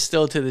about this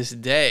still to this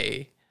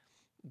day,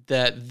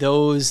 that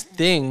those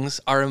things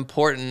are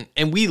important,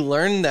 and we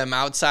learn them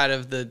outside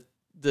of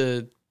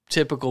the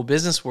typical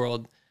business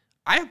world.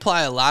 I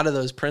apply a lot of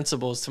those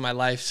principles to my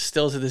life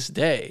still to this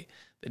day.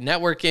 The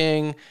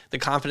networking, the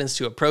confidence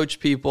to approach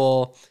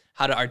people,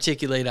 how to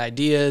articulate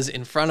ideas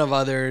in front of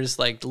others,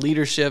 like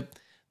leadership.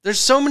 There's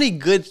so many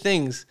good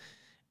things.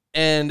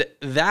 And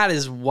that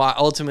is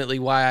ultimately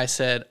why I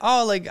said,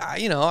 oh, like,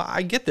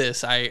 I get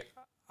this. I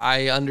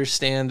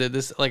understand that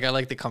this, like, I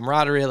like the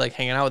camaraderie, I like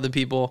hanging out with the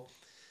people.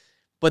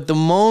 But the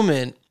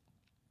moment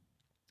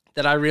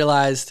that I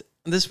realized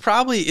this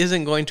probably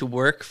isn't going to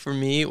work for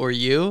me or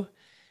you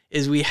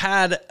is we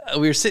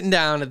were sitting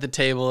down at the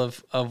table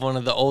of one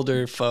of the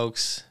older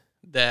folks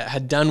that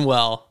had done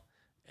well.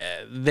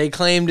 They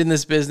claimed in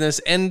this business,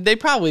 and they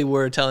probably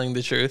were telling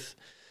the truth.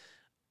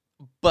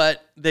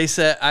 But they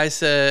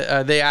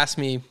asked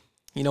me,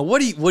 what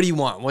do you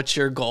want? What's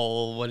your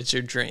goal? What is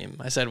your dream?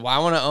 I said, well, I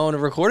want to own a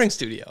recording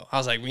studio. I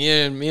was like, me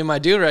and my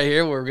dude right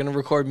here, we're going to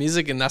record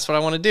music, and that's what I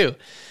want to do.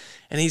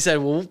 And he said,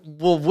 well,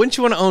 wouldn't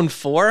you want to own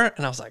 4?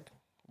 And I was like,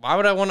 why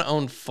would I want to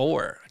own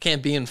 4? I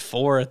can't be in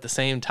 4 at the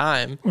same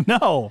time.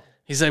 No.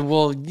 He said,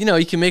 well,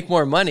 you can make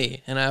more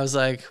money. And I was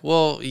like,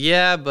 well,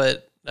 yeah,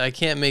 but I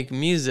can't make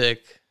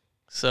music.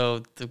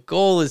 So the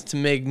goal is to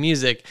make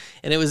music.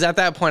 And it was at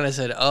that point I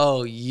said,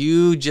 oh,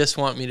 you just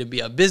want me to be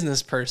a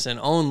business person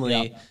only.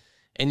 Yep.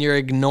 And you're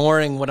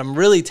ignoring what I'm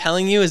really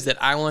telling you is that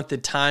I want the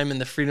time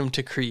and the freedom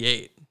to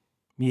create.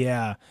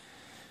 Yeah.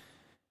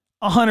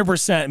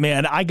 100%,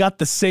 man. I got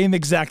the same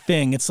exact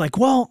thing. It's like,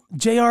 well,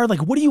 JR, like,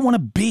 what do you want to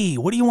be?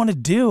 What do you want to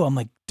do? I'm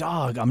like,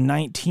 dog, I'm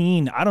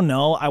 19. I don't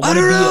know. I want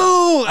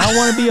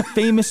to be a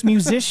famous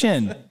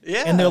musician.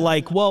 Yeah. And they're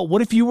like, well,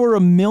 what if you were a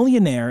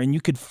millionaire and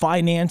you could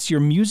finance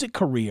your music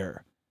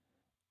career?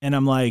 And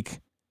I'm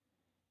like,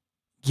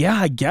 yeah,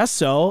 I guess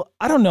so.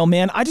 I don't know,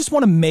 man. I just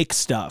want to make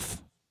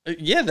stuff.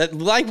 Yeah, that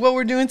like what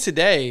we're doing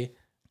today.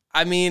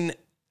 I mean,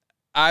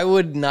 I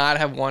would not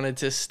have wanted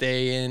to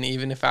stay in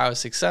even if I was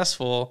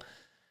successful,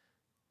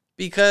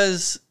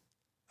 because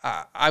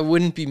I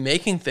wouldn't be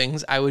making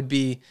things. I would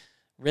be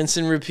rinse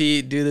and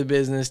repeat, do the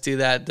business, do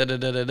that, da da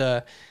da da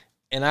da.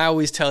 And I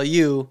always tell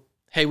you,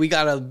 hey, we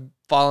got to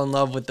fall in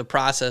love with the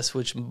process,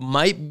 which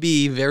might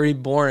be very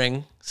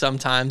boring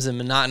sometimes and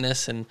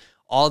monotonous, and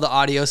all the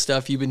audio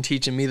stuff you've been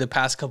teaching me the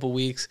past couple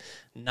weeks,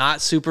 not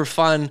super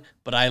fun,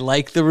 but I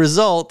like the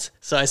result.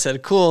 So I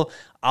said, cool,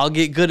 I'll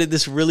get good at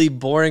this really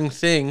boring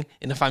thing.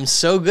 And if I'm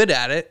so good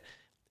at it,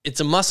 it's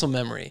a muscle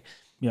memory.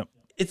 Yep.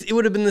 It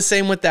would have been the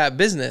same with that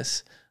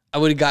business. I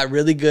would have got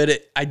really good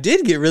at, I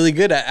did get really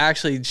good at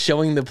actually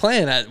showing the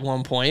plan at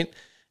one point.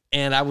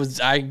 And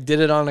I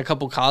did it on a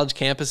couple college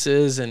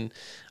campuses, and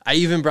I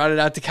even brought it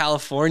out to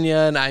California,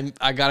 and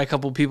I got a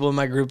couple people in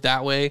my group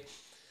that way.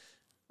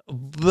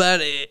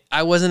 But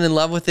I wasn't in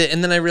love with it.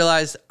 And then I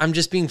realized I'm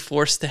just being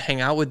forced to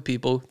hang out with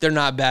people. They're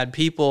not bad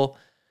people.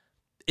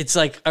 It's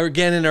like,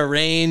 again, an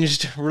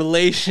arranged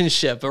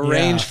relationship,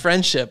 arranged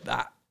friendship.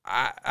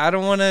 I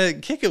don't want to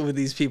kick it with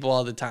these people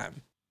all the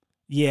time.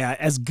 Yeah,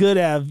 as good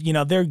as,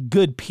 they're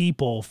good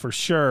people for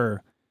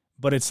sure.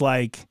 But it's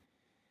like,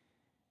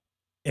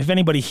 if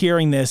anybody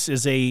hearing this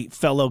is a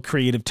fellow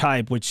creative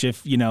type, which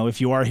if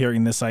you are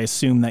hearing this, I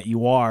assume that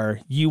you are,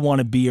 you want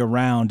to be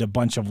around a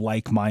bunch of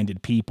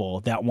like-minded people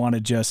that want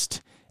to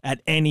just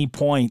at any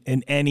point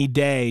in any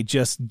day,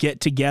 just get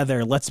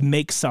together. Let's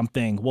make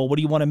something. Well, what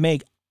do you want to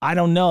make? I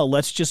don't know.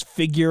 Let's just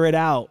figure it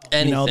out.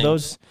 Anything.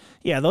 Those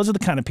are the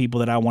kind of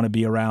people that I want to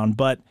be around.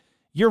 But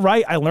you're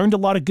right. I learned a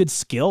lot of good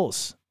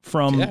skills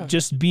from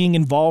just being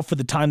involved for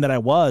the time that I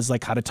was,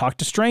 like how to talk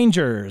to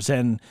strangers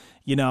and,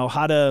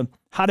 how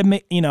to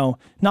make,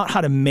 not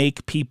how to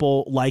make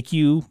people like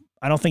you.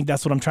 I don't think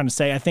that's what I'm trying to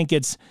say. I think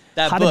it's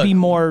how to be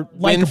more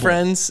likable.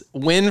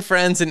 Win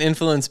friends and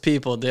influence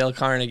people, Dale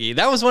Carnegie.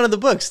 That was one of the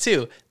books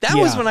too. That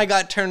was when I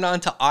got turned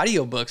on to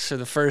audiobooks for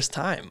the first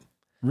time.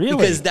 Really?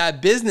 Because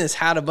that business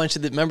had a bunch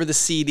of remember the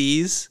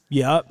CDs?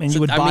 Yep. And you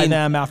would buy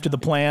them after the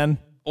plan.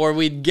 Or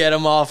we'd get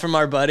them all from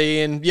our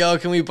buddy and,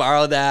 can we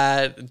borrow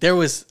that? There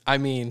was,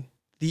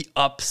 the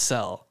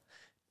upsell.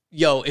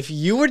 If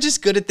you were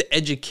just good at the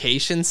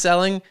education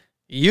selling,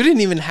 you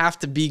didn't even have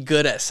to be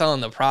good at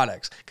selling the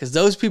products because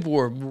those people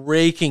were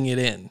raking it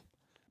in.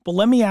 But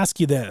let me ask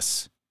you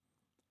this,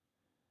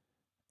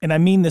 and I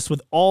mean this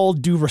with all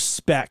due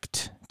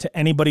respect to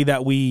anybody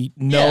that we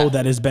know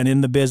that has been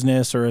in the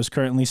business or is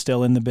currently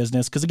still in the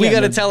business. Because again, we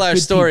got to tell our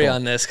story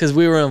on this because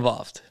we were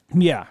involved.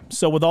 Yeah.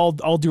 So with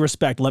all due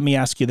respect, let me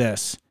ask you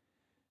this.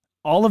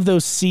 All of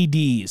those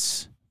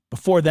CDs,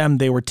 before them,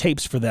 they were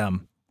tapes for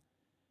them.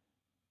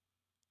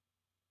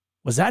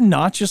 Was that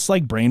not just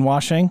like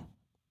brainwashing?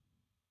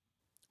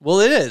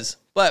 Well, it is.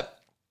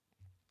 But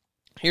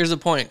here's the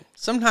point.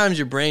 Sometimes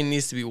your brain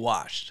needs to be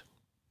washed.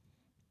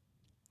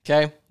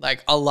 Okay?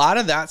 Like a lot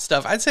of that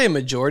stuff, I'd say a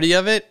majority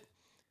of it,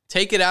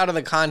 take it out of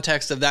the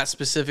context of that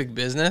specific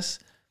business.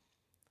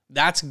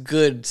 That's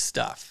good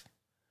stuff.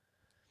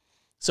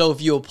 So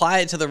if you apply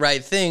it to the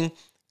right thing,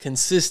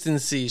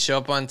 consistency, show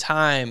up on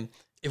time.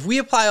 If we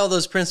apply all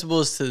those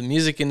principles to the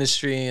music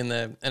industry and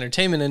the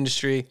entertainment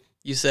industry,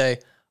 you say,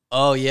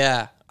 oh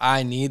yeah,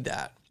 I need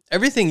that.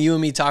 Everything you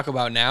and me talk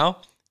about now,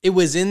 it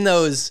was in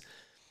those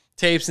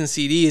tapes and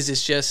CDs.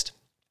 It's just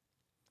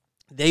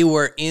they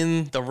were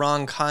in the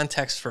wrong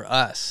context for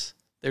us.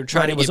 They were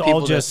trying to get people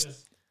all just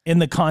in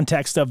the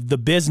context of the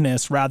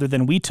business rather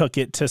than we took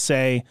it to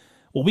say,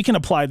 well, we can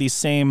apply these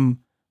same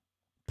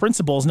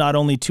principles not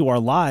only to our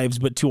lives,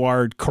 but to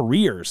our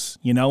careers,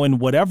 in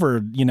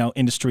whatever,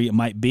 industry it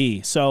might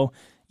be. So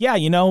yeah,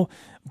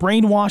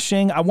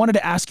 brainwashing, I wanted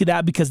to ask you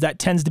that because that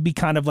tends to be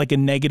kind of like a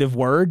negative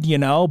word,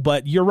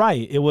 but you're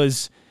right. It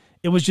was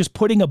just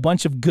putting a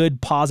bunch of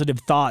good, positive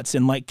thoughts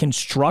and like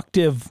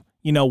constructive,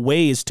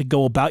 ways to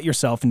go about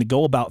yourself and to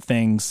go about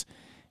things.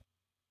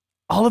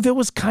 All of it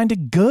was kind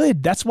of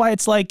good. That's why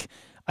it's like,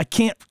 I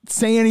can't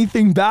say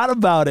anything bad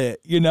about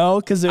it,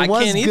 because it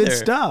was good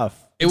stuff.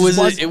 It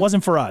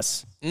wasn't for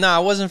us. No,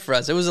 it wasn't for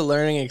us. It was a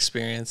learning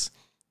experience.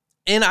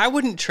 And I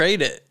wouldn't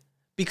trade it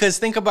because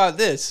think about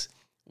this.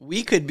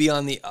 We could be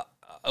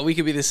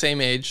the same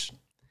age,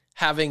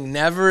 having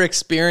never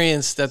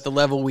experienced at the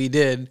level we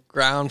did,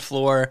 ground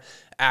floor,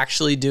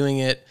 actually doing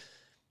it.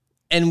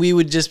 And we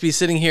would just be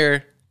sitting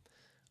here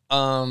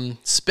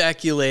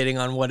speculating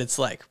on what it's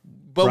like.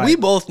 But we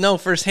both know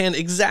firsthand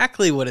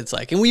exactly what it's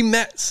like. And we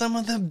met some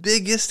of the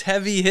biggest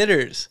heavy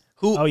hitters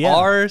who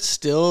are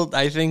still,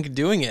 I think,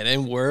 doing it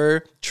and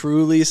were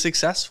truly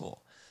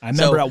successful. I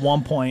remember at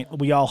one point,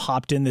 we all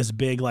hopped in this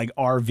big like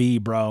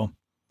RV, bro.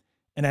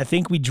 And I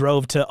think we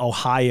drove to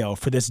Ohio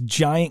for this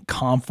giant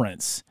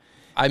conference.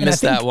 I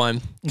missed that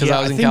one because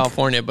I was in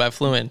California, but I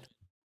flew in.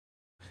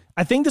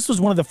 I think this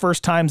was one of the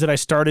first times that I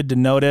started to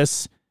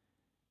notice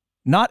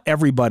not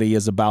everybody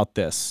is about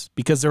this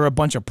because there were a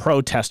bunch of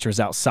protesters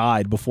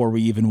outside before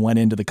we even went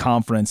into the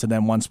conference. And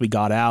then once we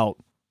got out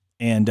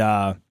and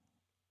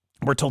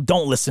we're told,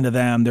 don't listen to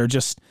them. They're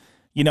just,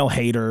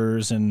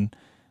 haters and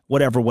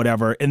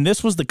whatever. And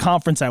this was the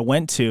conference I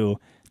went to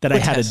that I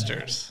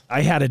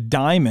had a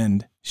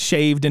diamond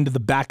shaved into the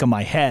back of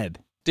my head.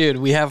 Dude,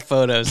 we have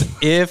photos.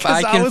 If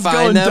I can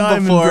find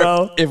them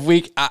before,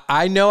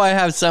 I know I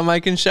have some I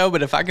can show,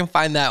 but if I can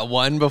find that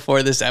one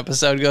before this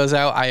episode goes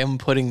out, I am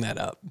putting that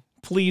up.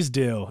 Please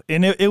do.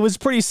 And it was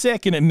pretty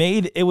sick, and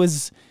it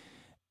was,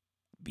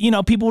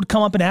 people would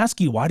come up and ask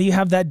you, why do you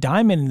have that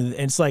diamond? And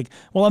it's like,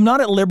 well, I'm not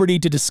at liberty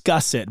to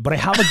discuss it, but I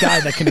have a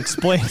guy that can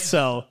explain.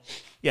 So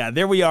yeah,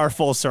 there we are,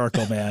 full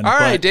circle, man. All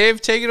right,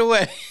 Dave, take it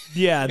away.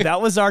 Yeah,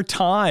 that was our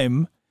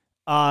time.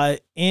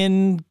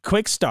 In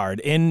Quick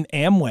Start, in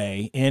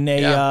Amway, in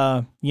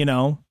a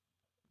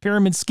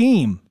pyramid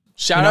scheme.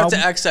 Shout out to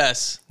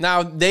XS.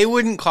 Now, they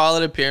wouldn't call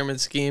it a pyramid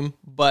scheme,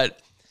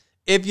 but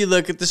if you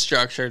look at the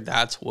structure,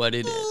 that's what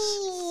it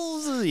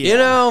is.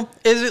 Yeah.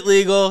 Is it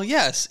legal?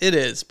 Yes, it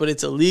is, but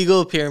it's a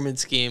legal pyramid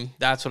scheme.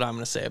 That's what I'm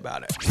going to say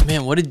about it.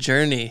 Man, what a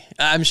journey.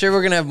 I'm sure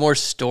we're going to have more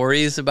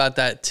stories about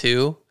that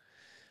too,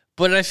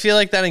 but I feel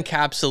like that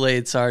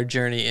encapsulates our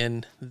journey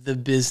in the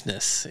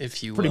business,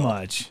 if you will. Pretty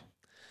much.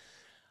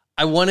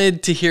 I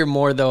wanted to hear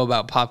more, though,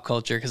 about pop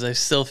culture because I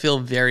still feel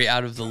very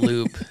out of the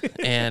loop.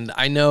 And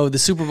I know the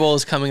Super Bowl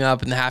is coming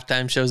up and the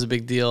halftime show is a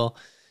big deal.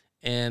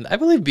 And I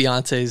believe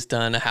Beyonce's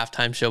done a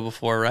halftime show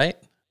before, right?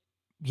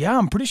 Yeah,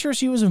 I'm pretty sure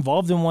she was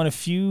involved in one a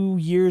few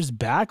years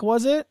back,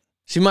 was it?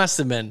 She must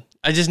have been.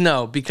 I just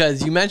know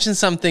because you mentioned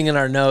something in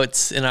our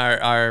notes in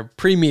our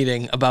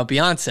pre-meeting about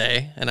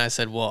Beyonce. And I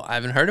said, well, I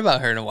haven't heard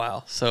about her in a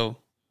while. So,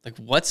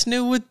 what's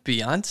new with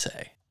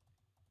Beyonce?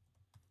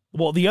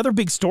 Well, the other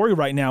big story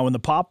right now in the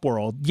pop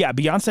world,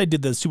 Beyonce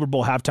did the Super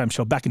Bowl halftime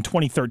show back in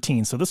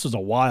 2013. So this was a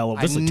while.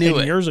 This was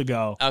 10 years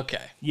ago.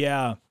 Okay.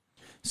 Yeah.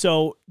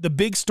 So the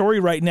big story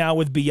right now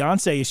with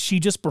Beyonce is she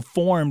just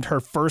performed her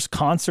first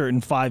concert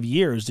in 5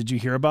 years. Did you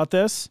hear about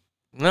this?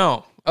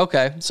 No.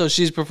 Okay. So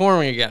she's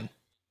performing again.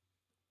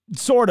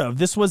 Sort of.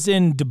 This was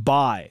in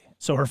Dubai.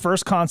 So her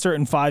first concert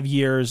in 5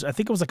 years. I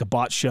think it was like a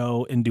bot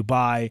show in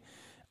Dubai.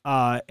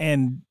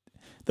 And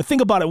the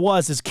thing about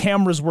it is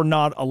cameras were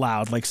not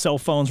allowed. Like cell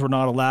phones were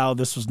not allowed.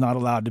 This was not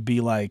allowed to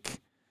be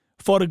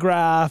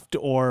photographed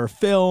or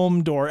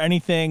filmed or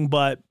anything.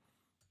 But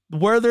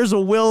where there's a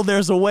will,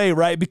 there's a way,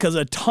 right? Because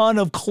a ton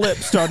of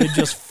clips started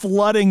just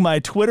flooding my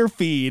Twitter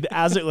feed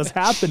as it was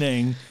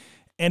happening.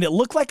 And it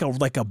looked like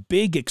a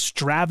big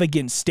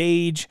extravagant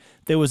stage.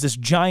 There was this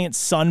giant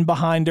sun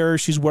behind her.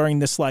 She's wearing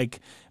this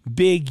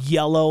big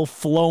yellow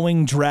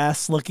flowing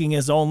dress looking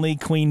as only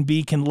Queen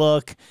Bee can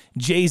look.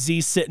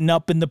 Jay-Z sitting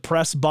up in the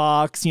press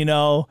box, and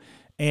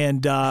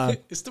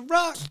it's The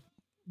Rock.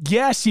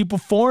 Yeah, she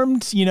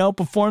performed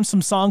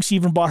some songs. She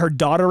even brought her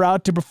daughter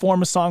out to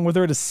perform a song with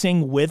her, to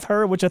sing with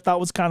her, which I thought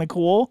was kind of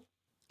cool.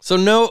 So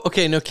no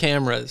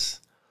cameras.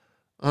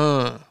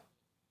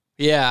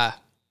 Yeah.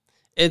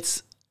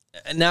 It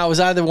was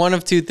either one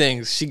of two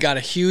things. She got a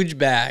huge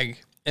bag,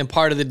 and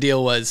part of the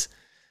deal was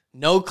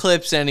no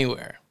clips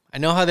anywhere. I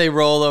know how they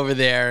roll over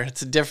there.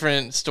 It's a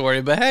different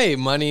story, but hey,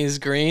 money is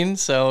green,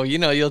 so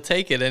you'll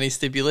take it. Any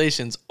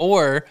stipulations?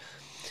 Or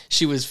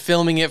she was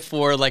filming it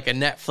for a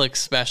Netflix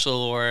special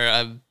or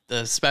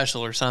a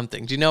special or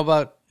something. Do you know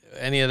about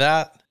any of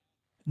that?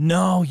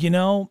 No,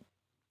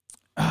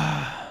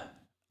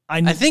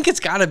 I think it's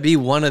got to be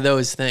one of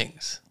those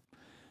things.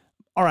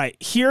 All right,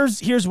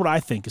 here's what I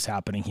think is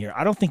happening here.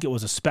 I don't think it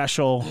was a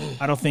special.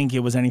 I don't think it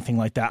was anything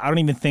like that. I don't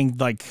even think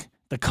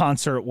the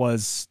concert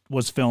was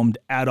filmed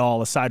at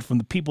all, aside from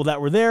the people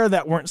that were there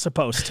that weren't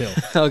supposed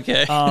to.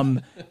 Okay.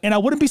 And I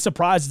wouldn't be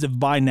surprised if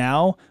by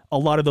now a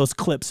lot of those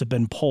clips have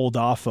been pulled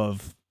off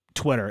of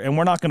Twitter, and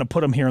we're not going to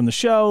put them here on the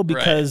show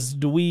because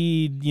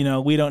we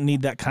don't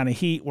need that kind of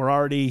heat. We're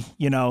already,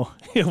 we're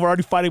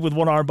already fighting with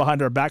one arm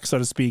behind our back, so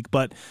to speak.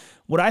 But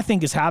what I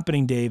think is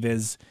happening, Dave,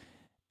 is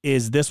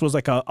this was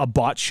a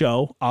bot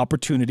show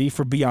opportunity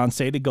for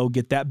Beyonce to go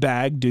get that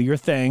bag, do your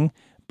thing.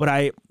 But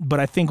I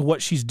think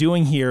what she's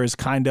doing here is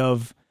kind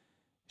of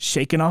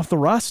shaking off the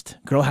rust.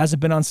 Girl hasn't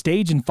been on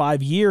stage in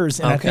 5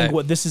 years. And I think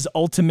what this is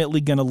ultimately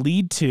going to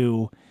lead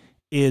to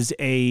is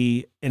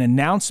an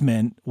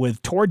announcement with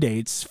tour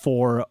dates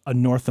for a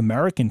North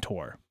American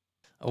tour.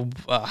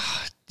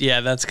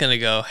 Yeah, that's going to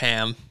go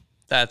ham.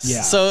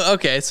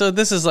 So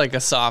this is like a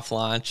soft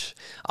launch.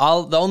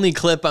 The only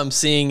clip I'm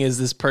seeing is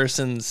this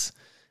person's,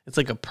 it's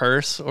like a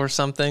purse or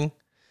something.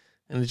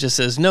 And it just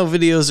says, no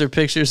videos or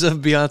pictures of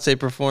Beyonce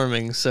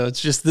performing. So it's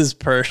just this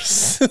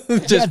purse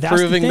just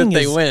proving that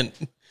they went.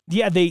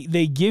 Yeah,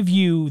 they give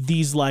you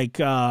these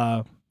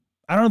felt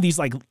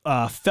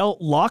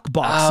lock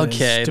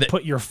boxes to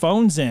put your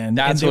phones in.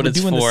 That's what it's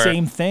for. They were doing the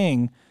same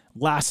thing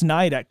last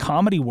night at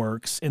Comedy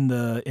Works in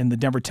the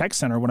Denver Tech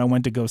Center when I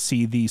went to go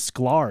see the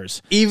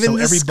Sklar's. Even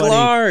the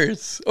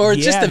Sklar's. Or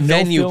just the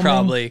venue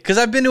probably. Because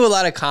I've been to a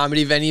lot of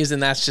comedy venues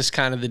and that's just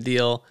kind of the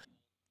deal.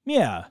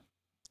 Yeah.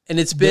 And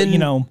it's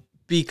been...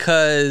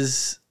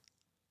 because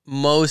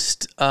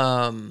most,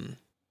 I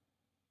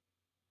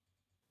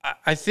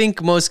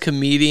think most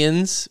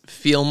comedians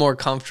feel more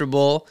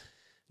comfortable,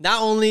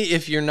 not only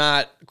if you're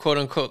not quote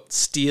unquote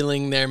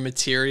stealing their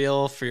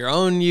material for your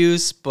own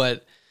use,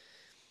 but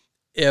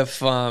if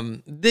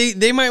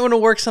they might want to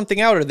work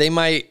something out, or they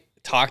might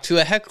talk to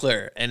a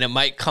heckler, and it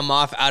might come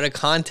off out of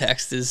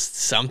context as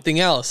something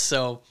else.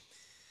 So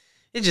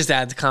it just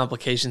adds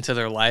complication to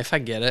their life. I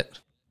get it.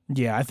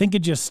 Yeah, I think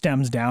it just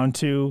stems down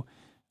to,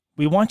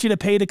 we want you to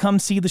pay to come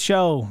see the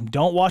show.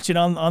 Don't watch it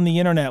on the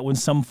internet when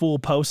some fool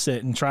posts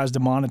it and tries to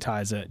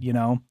monetize it, you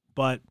know?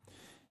 But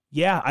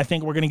yeah, I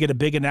think we're going to get a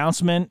big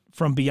announcement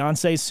from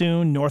Beyonce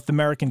soon, North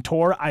American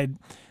tour. I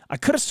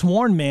could have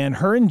sworn, man,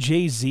 her and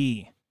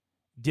Jay-Z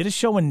did a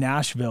show in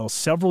Nashville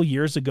several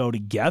years ago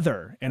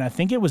together, and I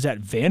think it was at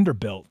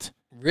Vanderbilt.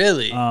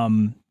 Really?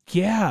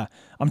 Yeah.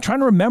 I'm trying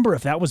to remember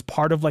if that was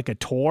part of like a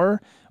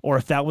tour or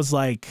if that was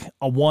like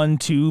a 1,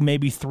 2,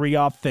 maybe 3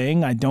 off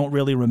thing. I don't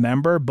really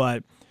remember,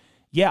 but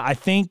yeah, I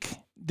think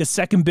the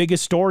second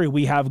biggest story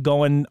we have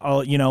going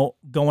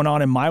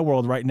on in my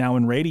world right now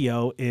in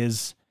radio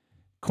is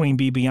Queen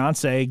Bee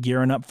Beyonce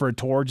gearing up for a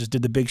tour, just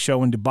did the big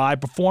show in Dubai,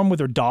 performed with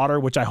her daughter,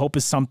 which I hope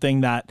is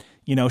something that,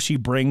 she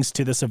brings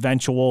to this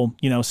eventual,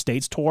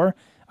 States tour.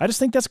 I just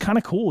think that's kind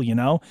of cool,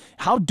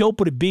 How dope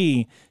would it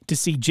be to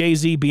see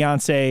Jay-Z,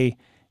 Beyonce,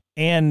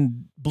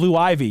 and Blue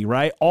Ivy,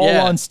 right? All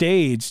on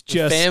stage.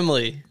 Just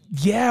family.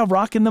 Yeah,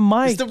 rocking the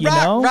mic, it's the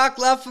Rock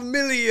La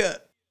Familia.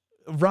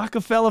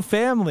 Rockefeller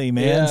family,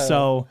 man. Yeah.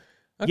 So,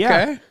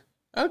 yeah.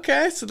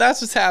 Okay, so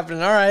that's what's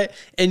happening. All right.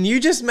 And you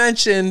just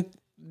mentioned,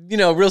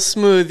 real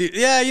smooth.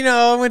 Yeah,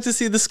 I went to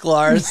see the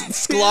Sklars.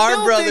 Sklar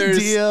no brothers.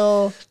 Big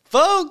deal.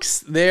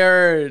 Folks,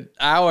 they're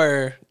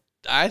our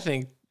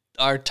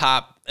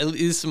top, at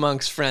least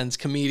amongst friends,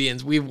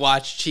 comedians. We've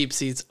watched Cheap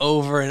Seats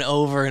over and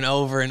over and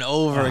over and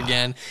over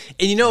again.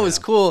 And it was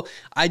cool?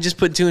 I just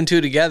put 2 and 2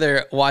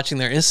 together watching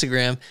their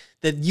Instagram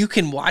that you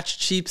can watch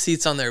Cheap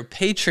Seats on their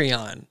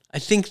Patreon. I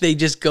think they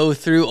just go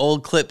through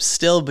old clips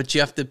still, but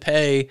you have to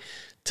pay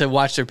to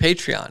watch their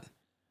Patreon.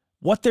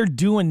 What they're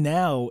doing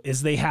now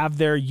is they have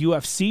their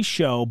UFC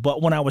show,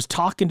 but when I was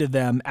talking to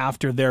them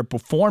after their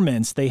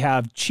performance, they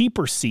have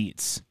cheaper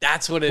seats.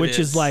 That's what it is. Which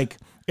is like,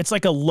 it's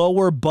like a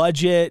lower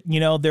budget,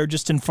 they're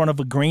just in front of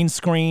a green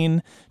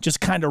screen,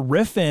 just kind of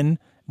riffing,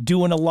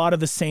 doing a lot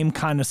of the same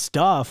kind of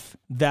stuff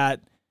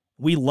that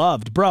we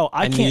loved. Bro,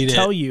 I can't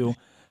tell you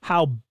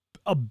how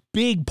a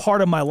big part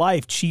of my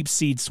life Cheap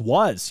Seats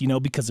was,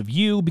 because of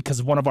you, because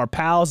of one of our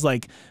pals.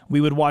 Like,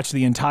 we would watch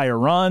the entire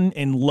run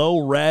in low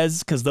res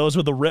because those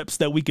were the rips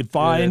that we could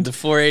find. The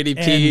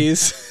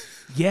 480p's.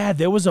 And yeah,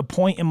 there was a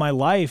point in my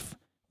life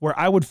where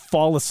I would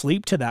fall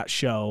asleep to that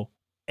show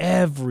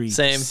every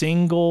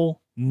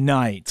single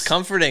night. It's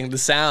comforting, the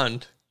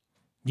sound.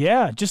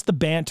 Yeah, just the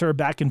banter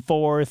back and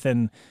forth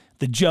and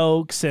the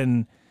jokes.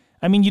 And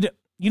I mean,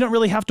 you don't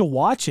really have to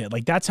watch it.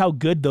 Like, that's how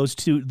good those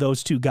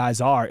two guys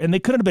are. And they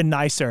couldn't have been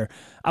nicer.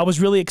 I was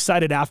really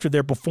excited after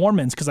their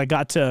performance because I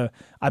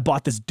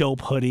bought this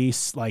dope hoodie,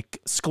 like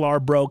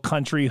Sklar Bro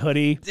Country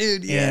hoodie.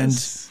 Dude,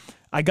 yes. And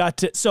I got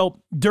to, so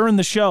during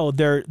the show,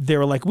 they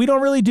were like, we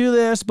don't really do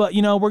this, but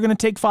we're going to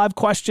take 5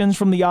 questions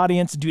from the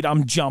audience. Dude,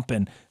 I'm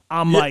jumping.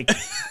 I'm like,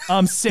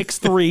 I'm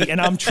 6'3", and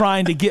I'm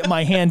trying to get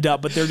my hand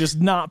up, but they're just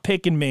not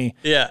picking me.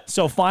 Yeah.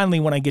 So finally,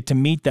 when I get to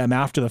meet them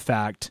after the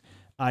fact,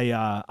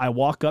 I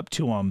walk up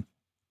to him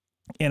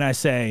and I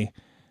say,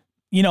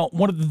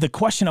 one of the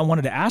question I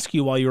wanted to ask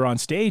you while you were on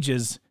stage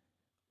is,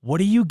 what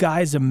do you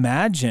guys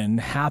imagine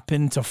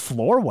happened to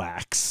Floor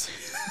Wax?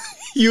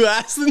 You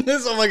asked them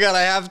this? Oh my God,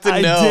 I have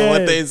to know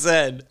what they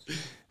said.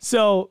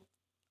 So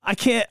I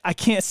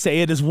can't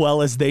say it as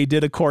well as they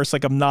did, of course,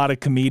 like I'm not a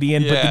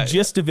comedian, but the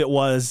gist of it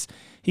was,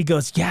 he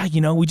goes, yeah,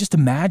 we just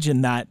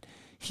imagine that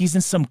he's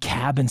in some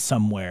cabin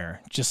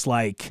somewhere, just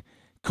like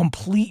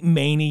complete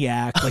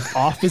maniac, like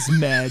off his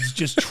meds,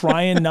 just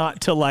trying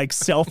not to like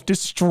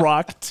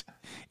self-destruct,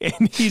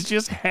 and he's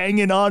just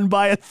hanging on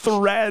by a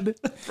thread.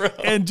 Bro.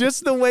 And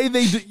just the way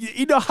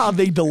how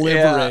they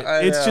deliver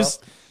it,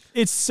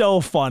 it's so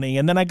funny.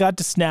 And then I got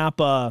to snap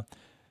a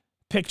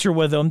picture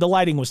with him. The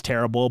lighting was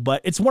terrible,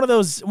 but it's one of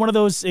those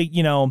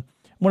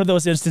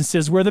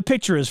instances where the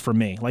picture is for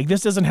me. Like,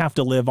 this doesn't have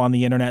to live on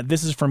the internet.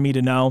 This is for me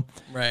to know.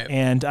 Right.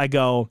 And I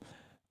go,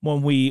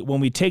 when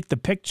we take the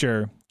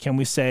picture, can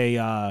we say,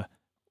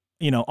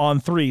 on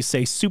 3,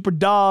 say super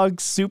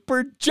dogs,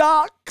 super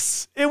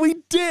jocks? And we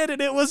did,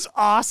 and it was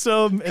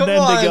awesome. And Come then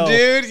on, they go,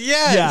 dude.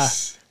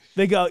 Yes. Yeah.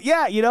 They go,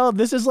 yeah,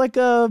 this is like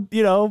a,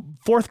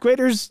 4th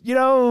grader's,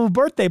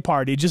 birthday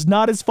party, just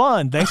not as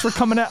fun. Thanks for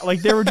coming out.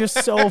 Like, they were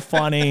just so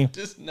funny.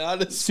 Just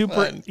not as super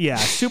fun. Yeah,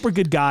 super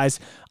good guys.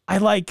 I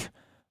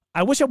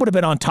wish I would have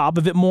been on top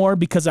of it more,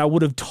 because I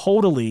would have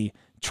totally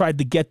tried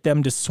to get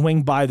them to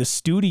swing by the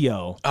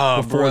studio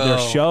before their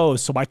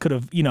shows, so I could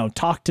have,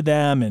 talked to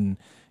them and,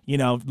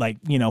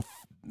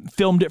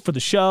 filmed it for the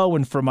show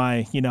and for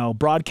my,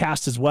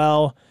 broadcast as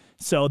well.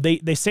 So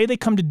they say they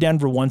come to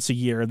Denver once a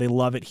year. They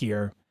love it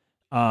here.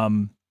 So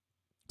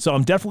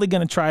I'm definitely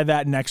going to try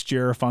that next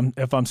year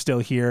if I'm still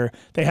here.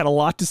 They had a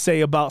lot to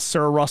say about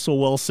Sir Russell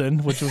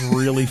Wilson, which was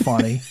really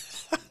funny.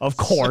 Of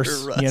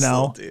course,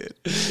 Russell, dude.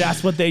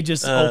 That's what they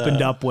just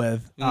opened up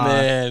with.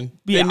 Man,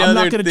 yeah, I'm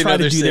not going to try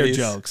to do their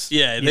jokes.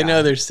 Yeah, they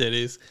know their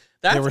cities.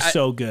 They were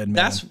so good,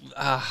 man.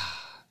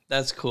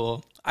 That's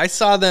cool. I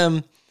saw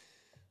them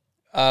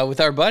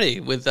With our buddy,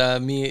 with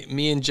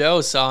me and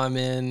Joe saw him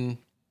in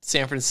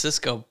San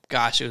Francisco.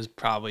 Gosh, it was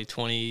probably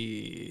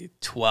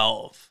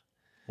 2012.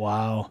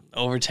 Wow.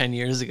 Over 10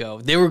 years ago.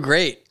 They were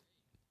great.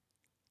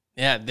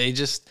 Yeah, I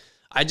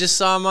just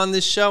saw him on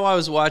this show. I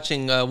was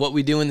watching What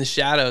We Do in the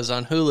Shadows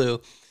on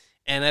Hulu.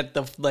 And at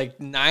the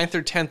 9th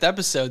or 10th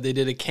episode, they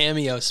did a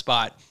cameo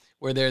spot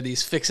where they're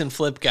these fix and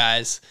flip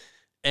guys.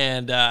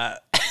 And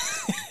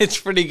it's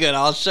pretty good.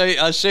 I'll show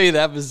you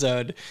the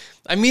episode.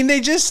 I mean,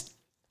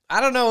 I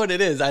don't know what it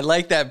is. I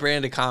like that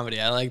brand of comedy.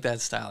 I like that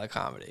style of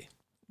comedy.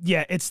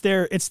 Yeah, it's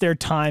their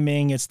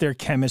timing, it's their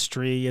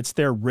chemistry, it's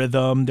their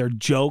rhythm. Their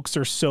jokes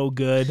are so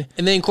good.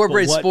 And they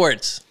incorporate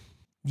sports.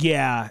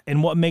 Yeah,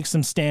 and what makes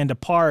them stand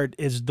apart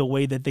is the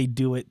way that they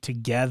do it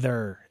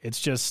together. It's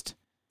just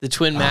the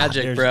twin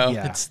magic, bro.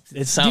 Yeah.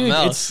 It's something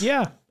else.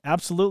 Yeah,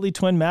 absolutely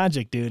twin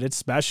magic, dude. It's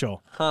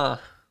special. Huh.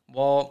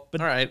 Well,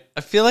 all right.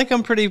 I feel like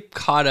I'm pretty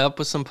caught up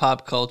with some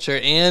pop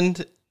culture,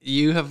 and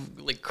you have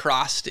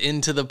crossed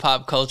into the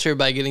pop culture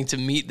by getting to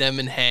meet them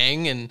and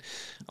hang, and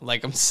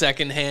I'm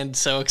secondhand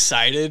so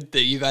excited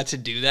that you got to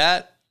do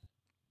that.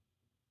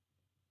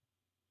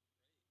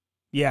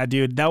 Yeah,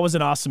 dude, that was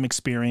an awesome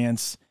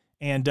experience.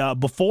 And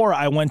before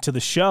I went to the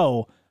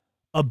show,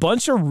 a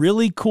bunch of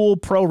really cool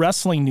pro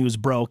wrestling news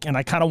broke, and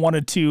I kind of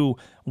wanted to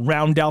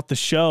round out the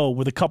show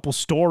with a couple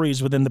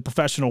stories within the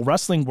professional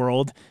wrestling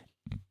world.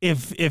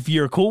 If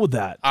you're cool with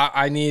that.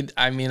 I need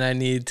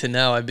to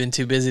know. I've been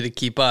too busy to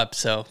keep up.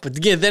 So,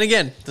 but then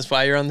again, that's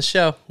why you're on the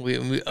show. We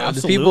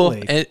the people,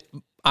 and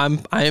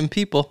I am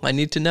people. I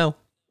need to know.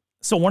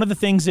 So one of the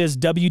things is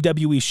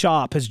WWE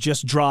Shop has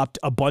just dropped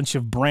a bunch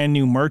of brand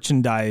new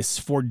merchandise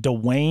for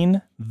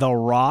Dwayne "The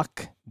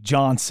Rock"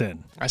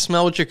 Johnson. I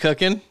smell what you're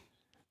cooking.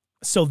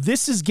 So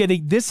this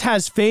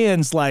has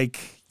fans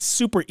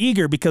super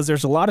eager because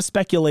there's a lot of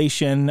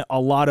speculation, a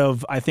lot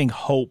of, I think,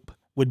 hope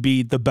would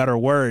be the better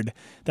word,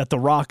 that The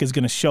Rock is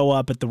going to show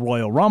up at the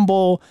Royal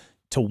Rumble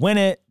to win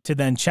it, to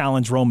then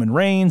challenge Roman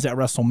Reigns at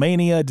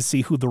WrestleMania to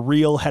see who the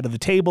real head of the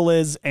table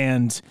is.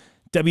 And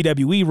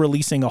WWE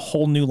releasing a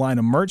whole new line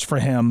of merch for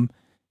him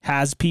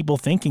has people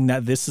thinking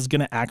that this is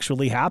going to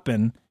actually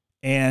happen.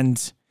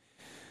 And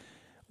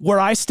where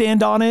I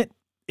stand on it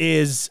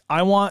is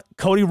I want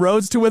Cody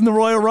Rhodes to win the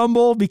Royal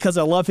Rumble because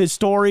I love his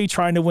story,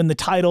 trying to win the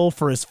title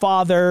for his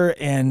father,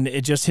 and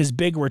his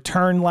big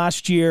return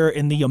last year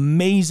in the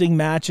amazing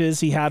matches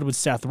he had with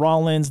Seth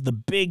Rollins, the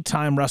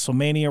big-time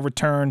WrestleMania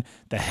return,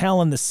 the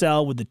Hell in the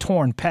Cell with the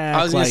torn pec.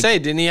 I was going to say,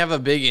 didn't he have a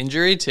big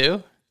injury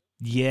too?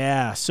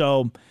 Yeah,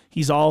 so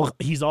he's all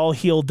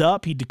healed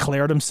up. He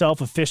declared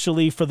himself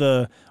officially for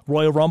the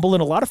Royal Rumble,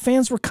 and a lot of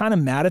fans were kind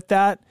of mad at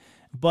that.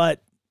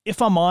 But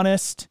if I'm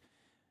honest,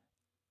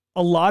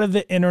 a lot of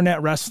the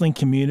internet wrestling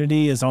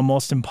community is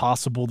almost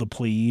impossible to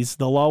please.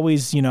 They'll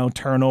always,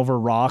 turn over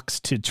rocks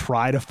to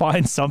try to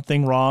find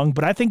something wrong.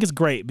 But I think it's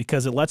great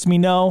because it lets me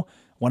know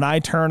when I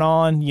turn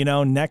on,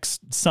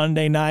 next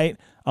Sunday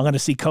night, I'm going to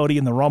see Cody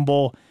in the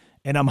Rumble,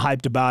 and I'm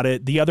hyped about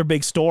it. The other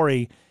big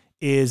story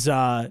is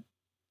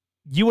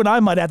you and I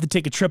might have to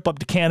take a trip up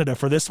to Canada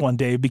for this one,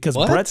 Dave, because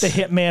Bret the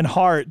Hitman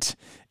Hart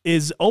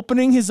is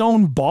opening his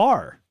own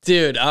bar.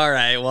 Dude, all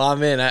right. Well,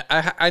 I'm in.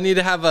 I need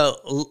to have a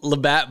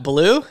Labatt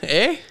Blue,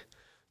 eh?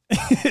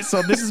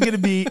 So this is going to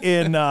be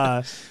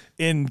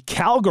in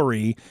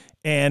Calgary,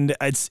 and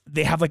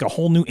they have a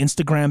whole new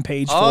Instagram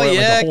page for it.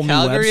 Yeah, a whole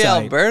Calgary, new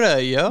website.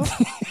 Alberta, yo.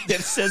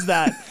 It says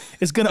that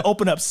it's going to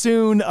open up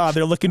soon.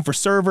 They're looking for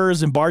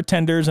servers and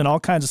bartenders and all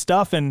kinds of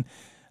stuff, and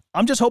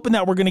I'm just hoping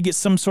that we're going to get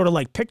some sort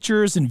of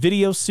pictures and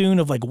videos soon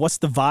of what's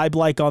the vibe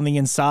like on the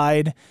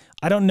inside.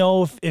 I don't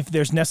know if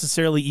there's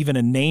necessarily even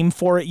a name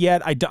for it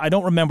yet. I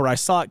don't remember. I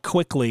saw it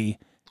quickly.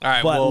 All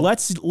right, but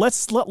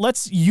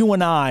let's you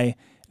and I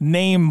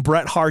name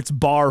Bret Hart's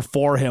bar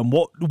for him.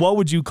 What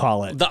would you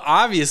call it? The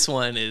obvious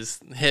one is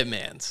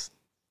Hitman's.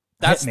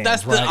 That's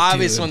the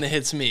obvious one that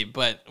hits me.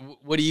 But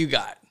what do you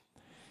got?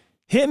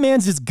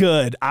 Hitman's is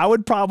good. I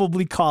would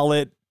probably call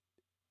it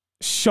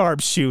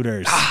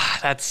Sharpshooters.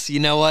 That's, you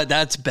know what?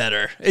 That's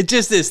better. It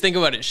just is. Think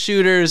about it.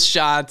 Shooters,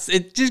 shots.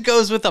 It just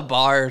goes with a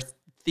bar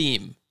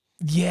theme.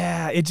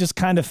 Yeah, it just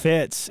kind of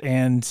fits.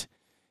 And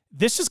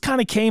this just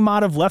kind of came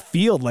out of left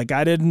field.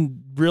 I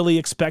didn't really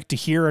expect to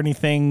hear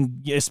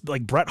anything. It's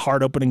Bret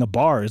Hart opening a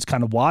bar. It's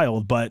kind of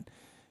wild, but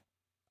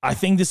I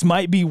think this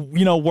might be,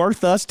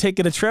 worth us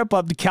taking a trip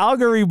up to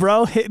Calgary,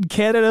 bro, hitting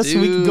Canada, so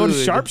we can go to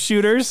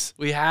Sharpshooters.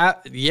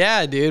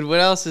 Yeah, dude.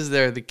 What else is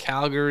there? The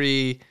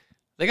Calgary,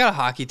 they got a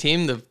hockey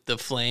team, the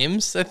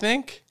Flames, I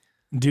think.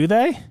 Do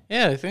they?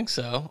 Yeah, I think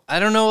so. I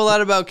don't know a lot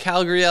about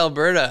Calgary,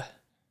 Alberta.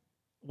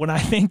 When I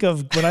think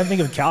of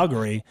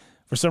Calgary,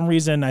 for some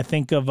reason I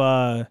think of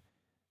the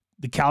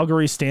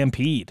Calgary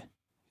Stampede,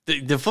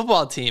 the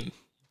football team.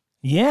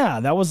 Yeah,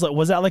 that was that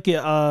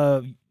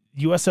a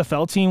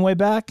USFL team way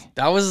back?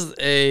 That was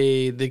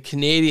the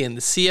Canadian,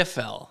 the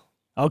CFL.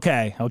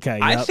 Okay. Yep.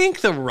 I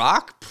think The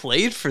Rock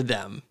played for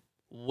them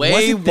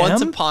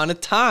once upon a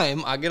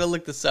time. I gotta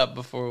look this up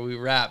before we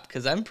wrap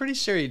because I'm pretty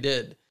sure he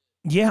did.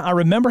 Yeah, I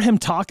remember him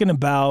talking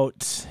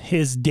about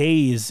his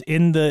days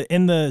in the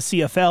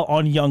CFL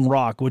on Young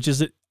Rock, which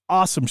is an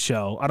awesome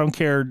show. I don't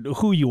care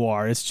who you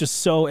are. It's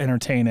just so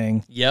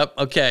entertaining. Yep.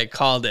 Okay,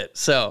 called it.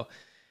 So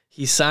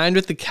he signed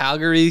with the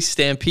Calgary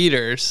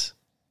Stampeders.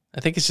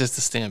 I think it's just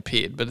the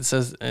Stampede, but it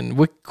says, and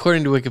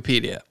according to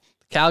Wikipedia,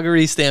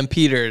 Calgary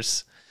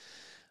Stampeders,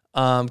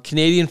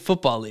 Canadian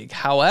Football League.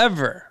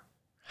 However,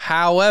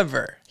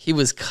 he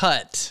was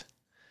cut.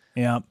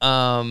 Yeah.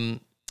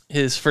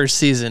 His first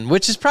season,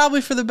 which is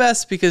probably for the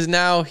best because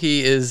now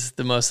he is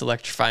the most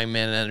electrifying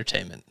man in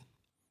entertainment.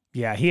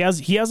 Yeah, he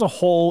has a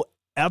whole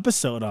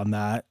episode on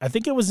that. I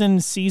think it was in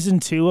season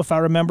 2, if I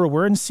remember.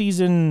 We're in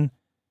season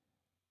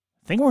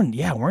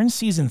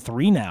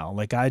 3 now.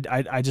 Like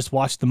I just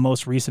watched the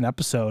most recent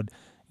episode.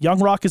 Young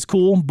Rock is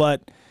cool,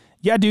 but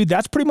yeah, dude,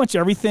 that's pretty much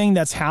everything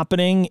that's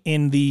happening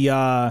in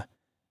the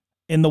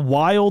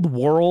wild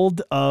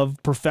world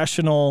of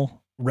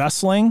professional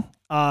wrestling.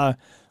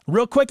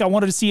 Real quick, I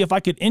wanted to see if I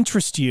could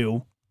interest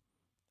you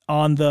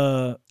on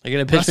the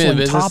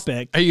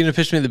topic. Are you going to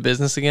pitch me the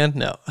business again?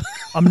 No.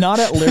 I'm not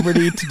at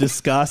liberty to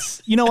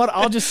discuss. You know what?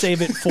 I'll just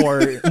save it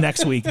for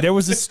next week. There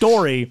was a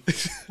story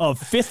of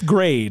 5th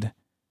grade.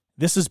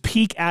 This is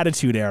peak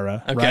Attitude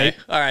Era, okay. Right?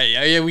 All right.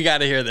 Yeah, we got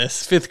to hear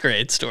this 5th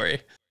grade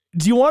story.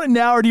 Do you want it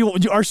now,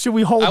 or should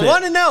we hold it? I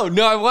want to know.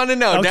 No, I want to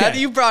know. Okay. Now that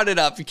you brought it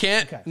up, you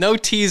can't. Okay. No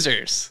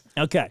teasers.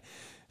 Okay.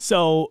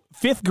 So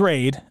 5th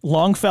grade,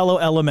 Longfellow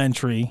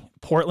Elementary,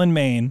 Portland,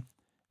 Maine.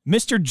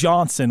 Mr.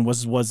 Johnson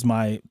was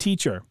my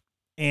teacher,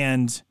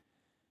 and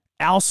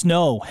Al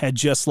Snow had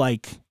just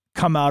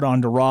come out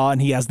onto Raw,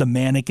 and he has the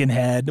mannequin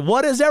head.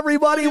 What does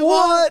everybody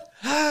want?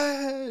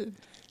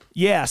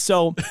 Yeah,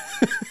 so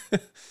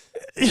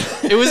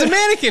it was a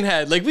mannequin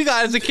head. Like we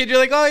got as a kid, you're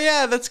like, oh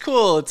yeah, that's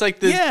cool. It's like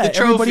the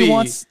trophy.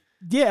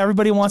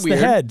 Everybody wants the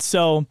head.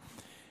 So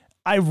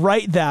I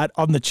write that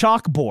on the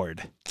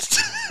chalkboard.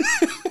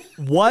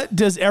 What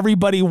does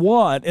everybody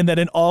want? And then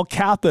in all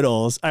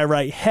capitals, I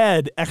write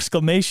head,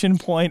 exclamation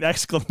point,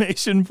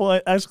 exclamation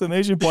point,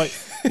 exclamation point.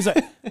 He's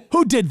like,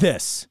 who did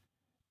this?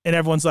 And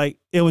everyone's like,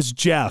 it was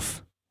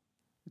Jeff.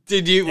 Were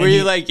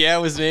you like, yeah,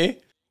 it was me?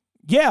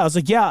 Yeah, I was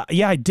like, yeah,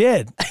 I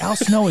did. Al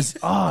Snow is,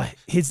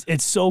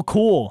 it's so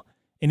cool.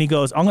 And he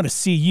goes, I'm going to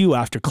see you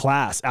after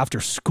class,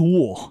 after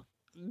school.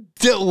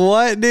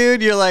 What,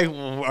 dude? You're like,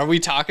 are we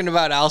talking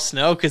about Al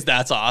Snow? Because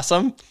that's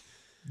awesome.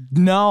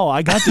 No,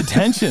 I got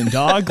detention,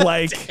 dog.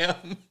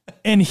 Damn.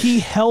 And he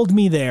held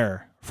me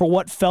there for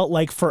what felt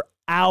like for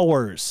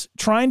hours,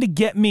 trying to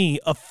get me,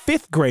 a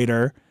 5th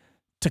grader,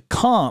 to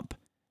comp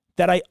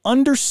that I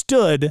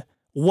understood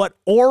what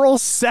oral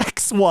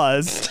sex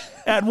was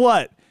at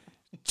what?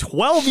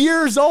 12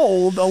 years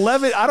old,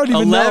 11. I don't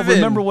even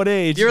remember what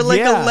age. You're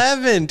like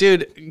 11,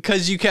 dude,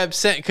 because you kept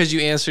saying, because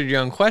you answered your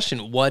own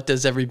question. What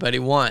does everybody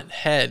want?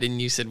 Head. And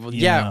you said, well,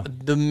 yeah,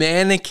 the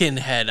mannequin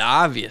head,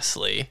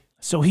 obviously.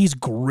 So he's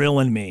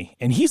grilling me,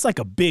 and he's like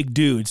a big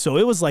dude. So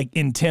it was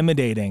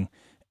intimidating.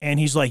 And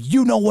he's like,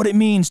 you know what it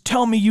means.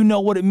 Tell me you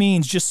know what it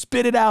means. Just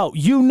spit it out.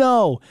 You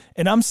know.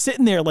 And I'm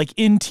sitting there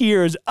in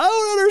tears. I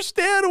don't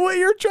understand what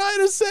you're trying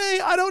to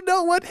say. I don't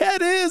know what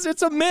head is.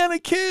 It's a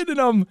mannequin.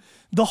 And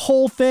the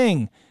whole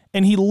thing.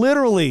 And he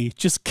literally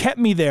just kept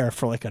me there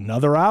for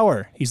another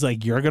hour. He's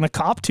like, you're going to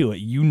cop to it.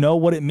 You know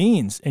what it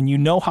means. And you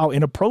know how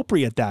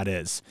inappropriate that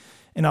is.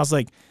 And I was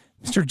like,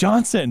 Mr.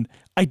 Johnson,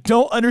 I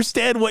don't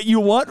understand what you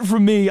want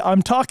from me.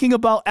 I'm talking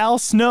about Al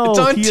Snow. It's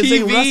on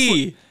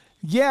TV.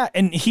 Yeah,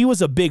 and he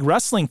was a big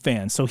wrestling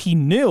fan, so he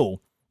knew.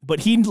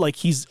 But he's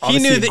obviously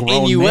knew the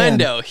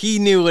innuendo. Man. He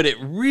knew what it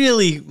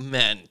really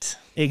meant.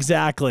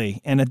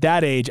 Exactly. And at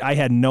that age, I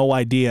had no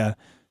idea.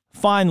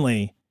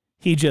 Finally,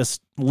 he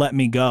just let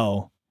me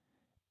go.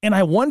 And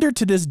I wonder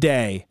to this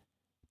day,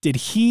 did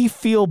he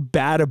feel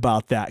bad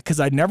about that? Because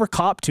I never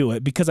copped to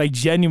it because I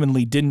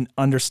genuinely didn't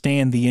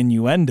understand the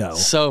innuendo.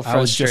 So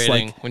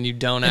frustrating when you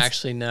don't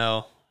actually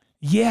know.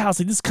 Yeah, I was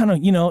like, this is kind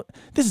of,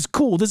 this is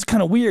cool. This is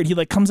kind of weird.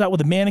 He comes out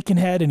with a mannequin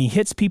head and he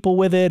hits people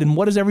with it. And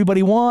what does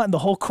everybody want? And the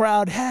whole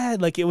crowd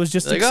had, it was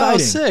just exciting. Oh,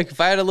 sick. If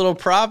I had a little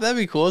prop, that'd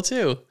be cool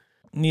too.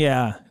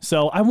 Yeah.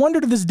 So I wonder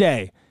to this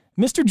day,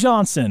 Mr.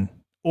 Johnson,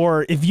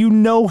 or if you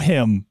know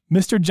him,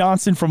 Mr.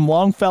 Johnson from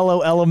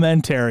Longfellow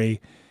Elementary,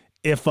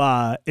 if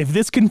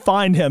this can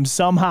find him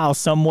somehow,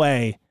 some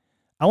way,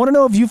 I want to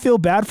know if you feel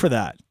bad for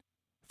that,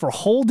 for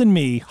holding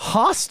me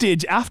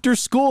hostage after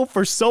school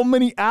for so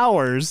many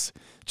hours,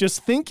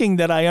 just thinking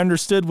that I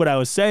understood what I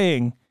was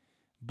saying.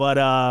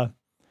 But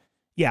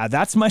yeah,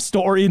 that's my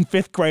story in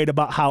 5th grade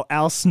about how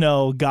Al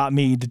Snow got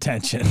me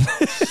detention.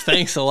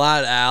 Thanks a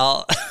lot,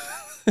 Al.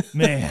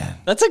 Man,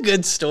 that's a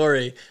good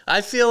story.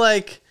 I feel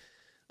like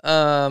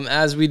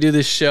as we do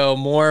this show,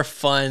 more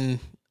fun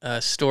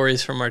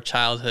stories from our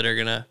childhood are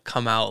gonna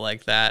come out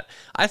like that.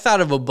 I thought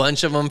of a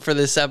bunch of them for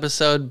this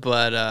episode,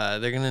 but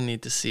they're gonna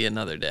need to see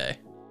another day.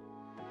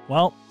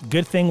 Well,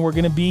 good thing we're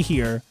gonna be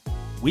here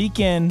week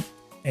in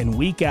and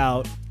week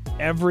out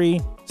every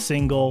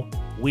single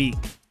week.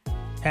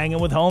 Hanging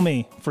with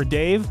homie. For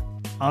Dave,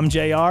 I'm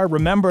JR.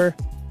 Remember,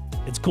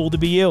 it's cool to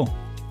be you.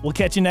 We'll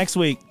catch you next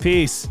week.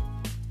 Peace.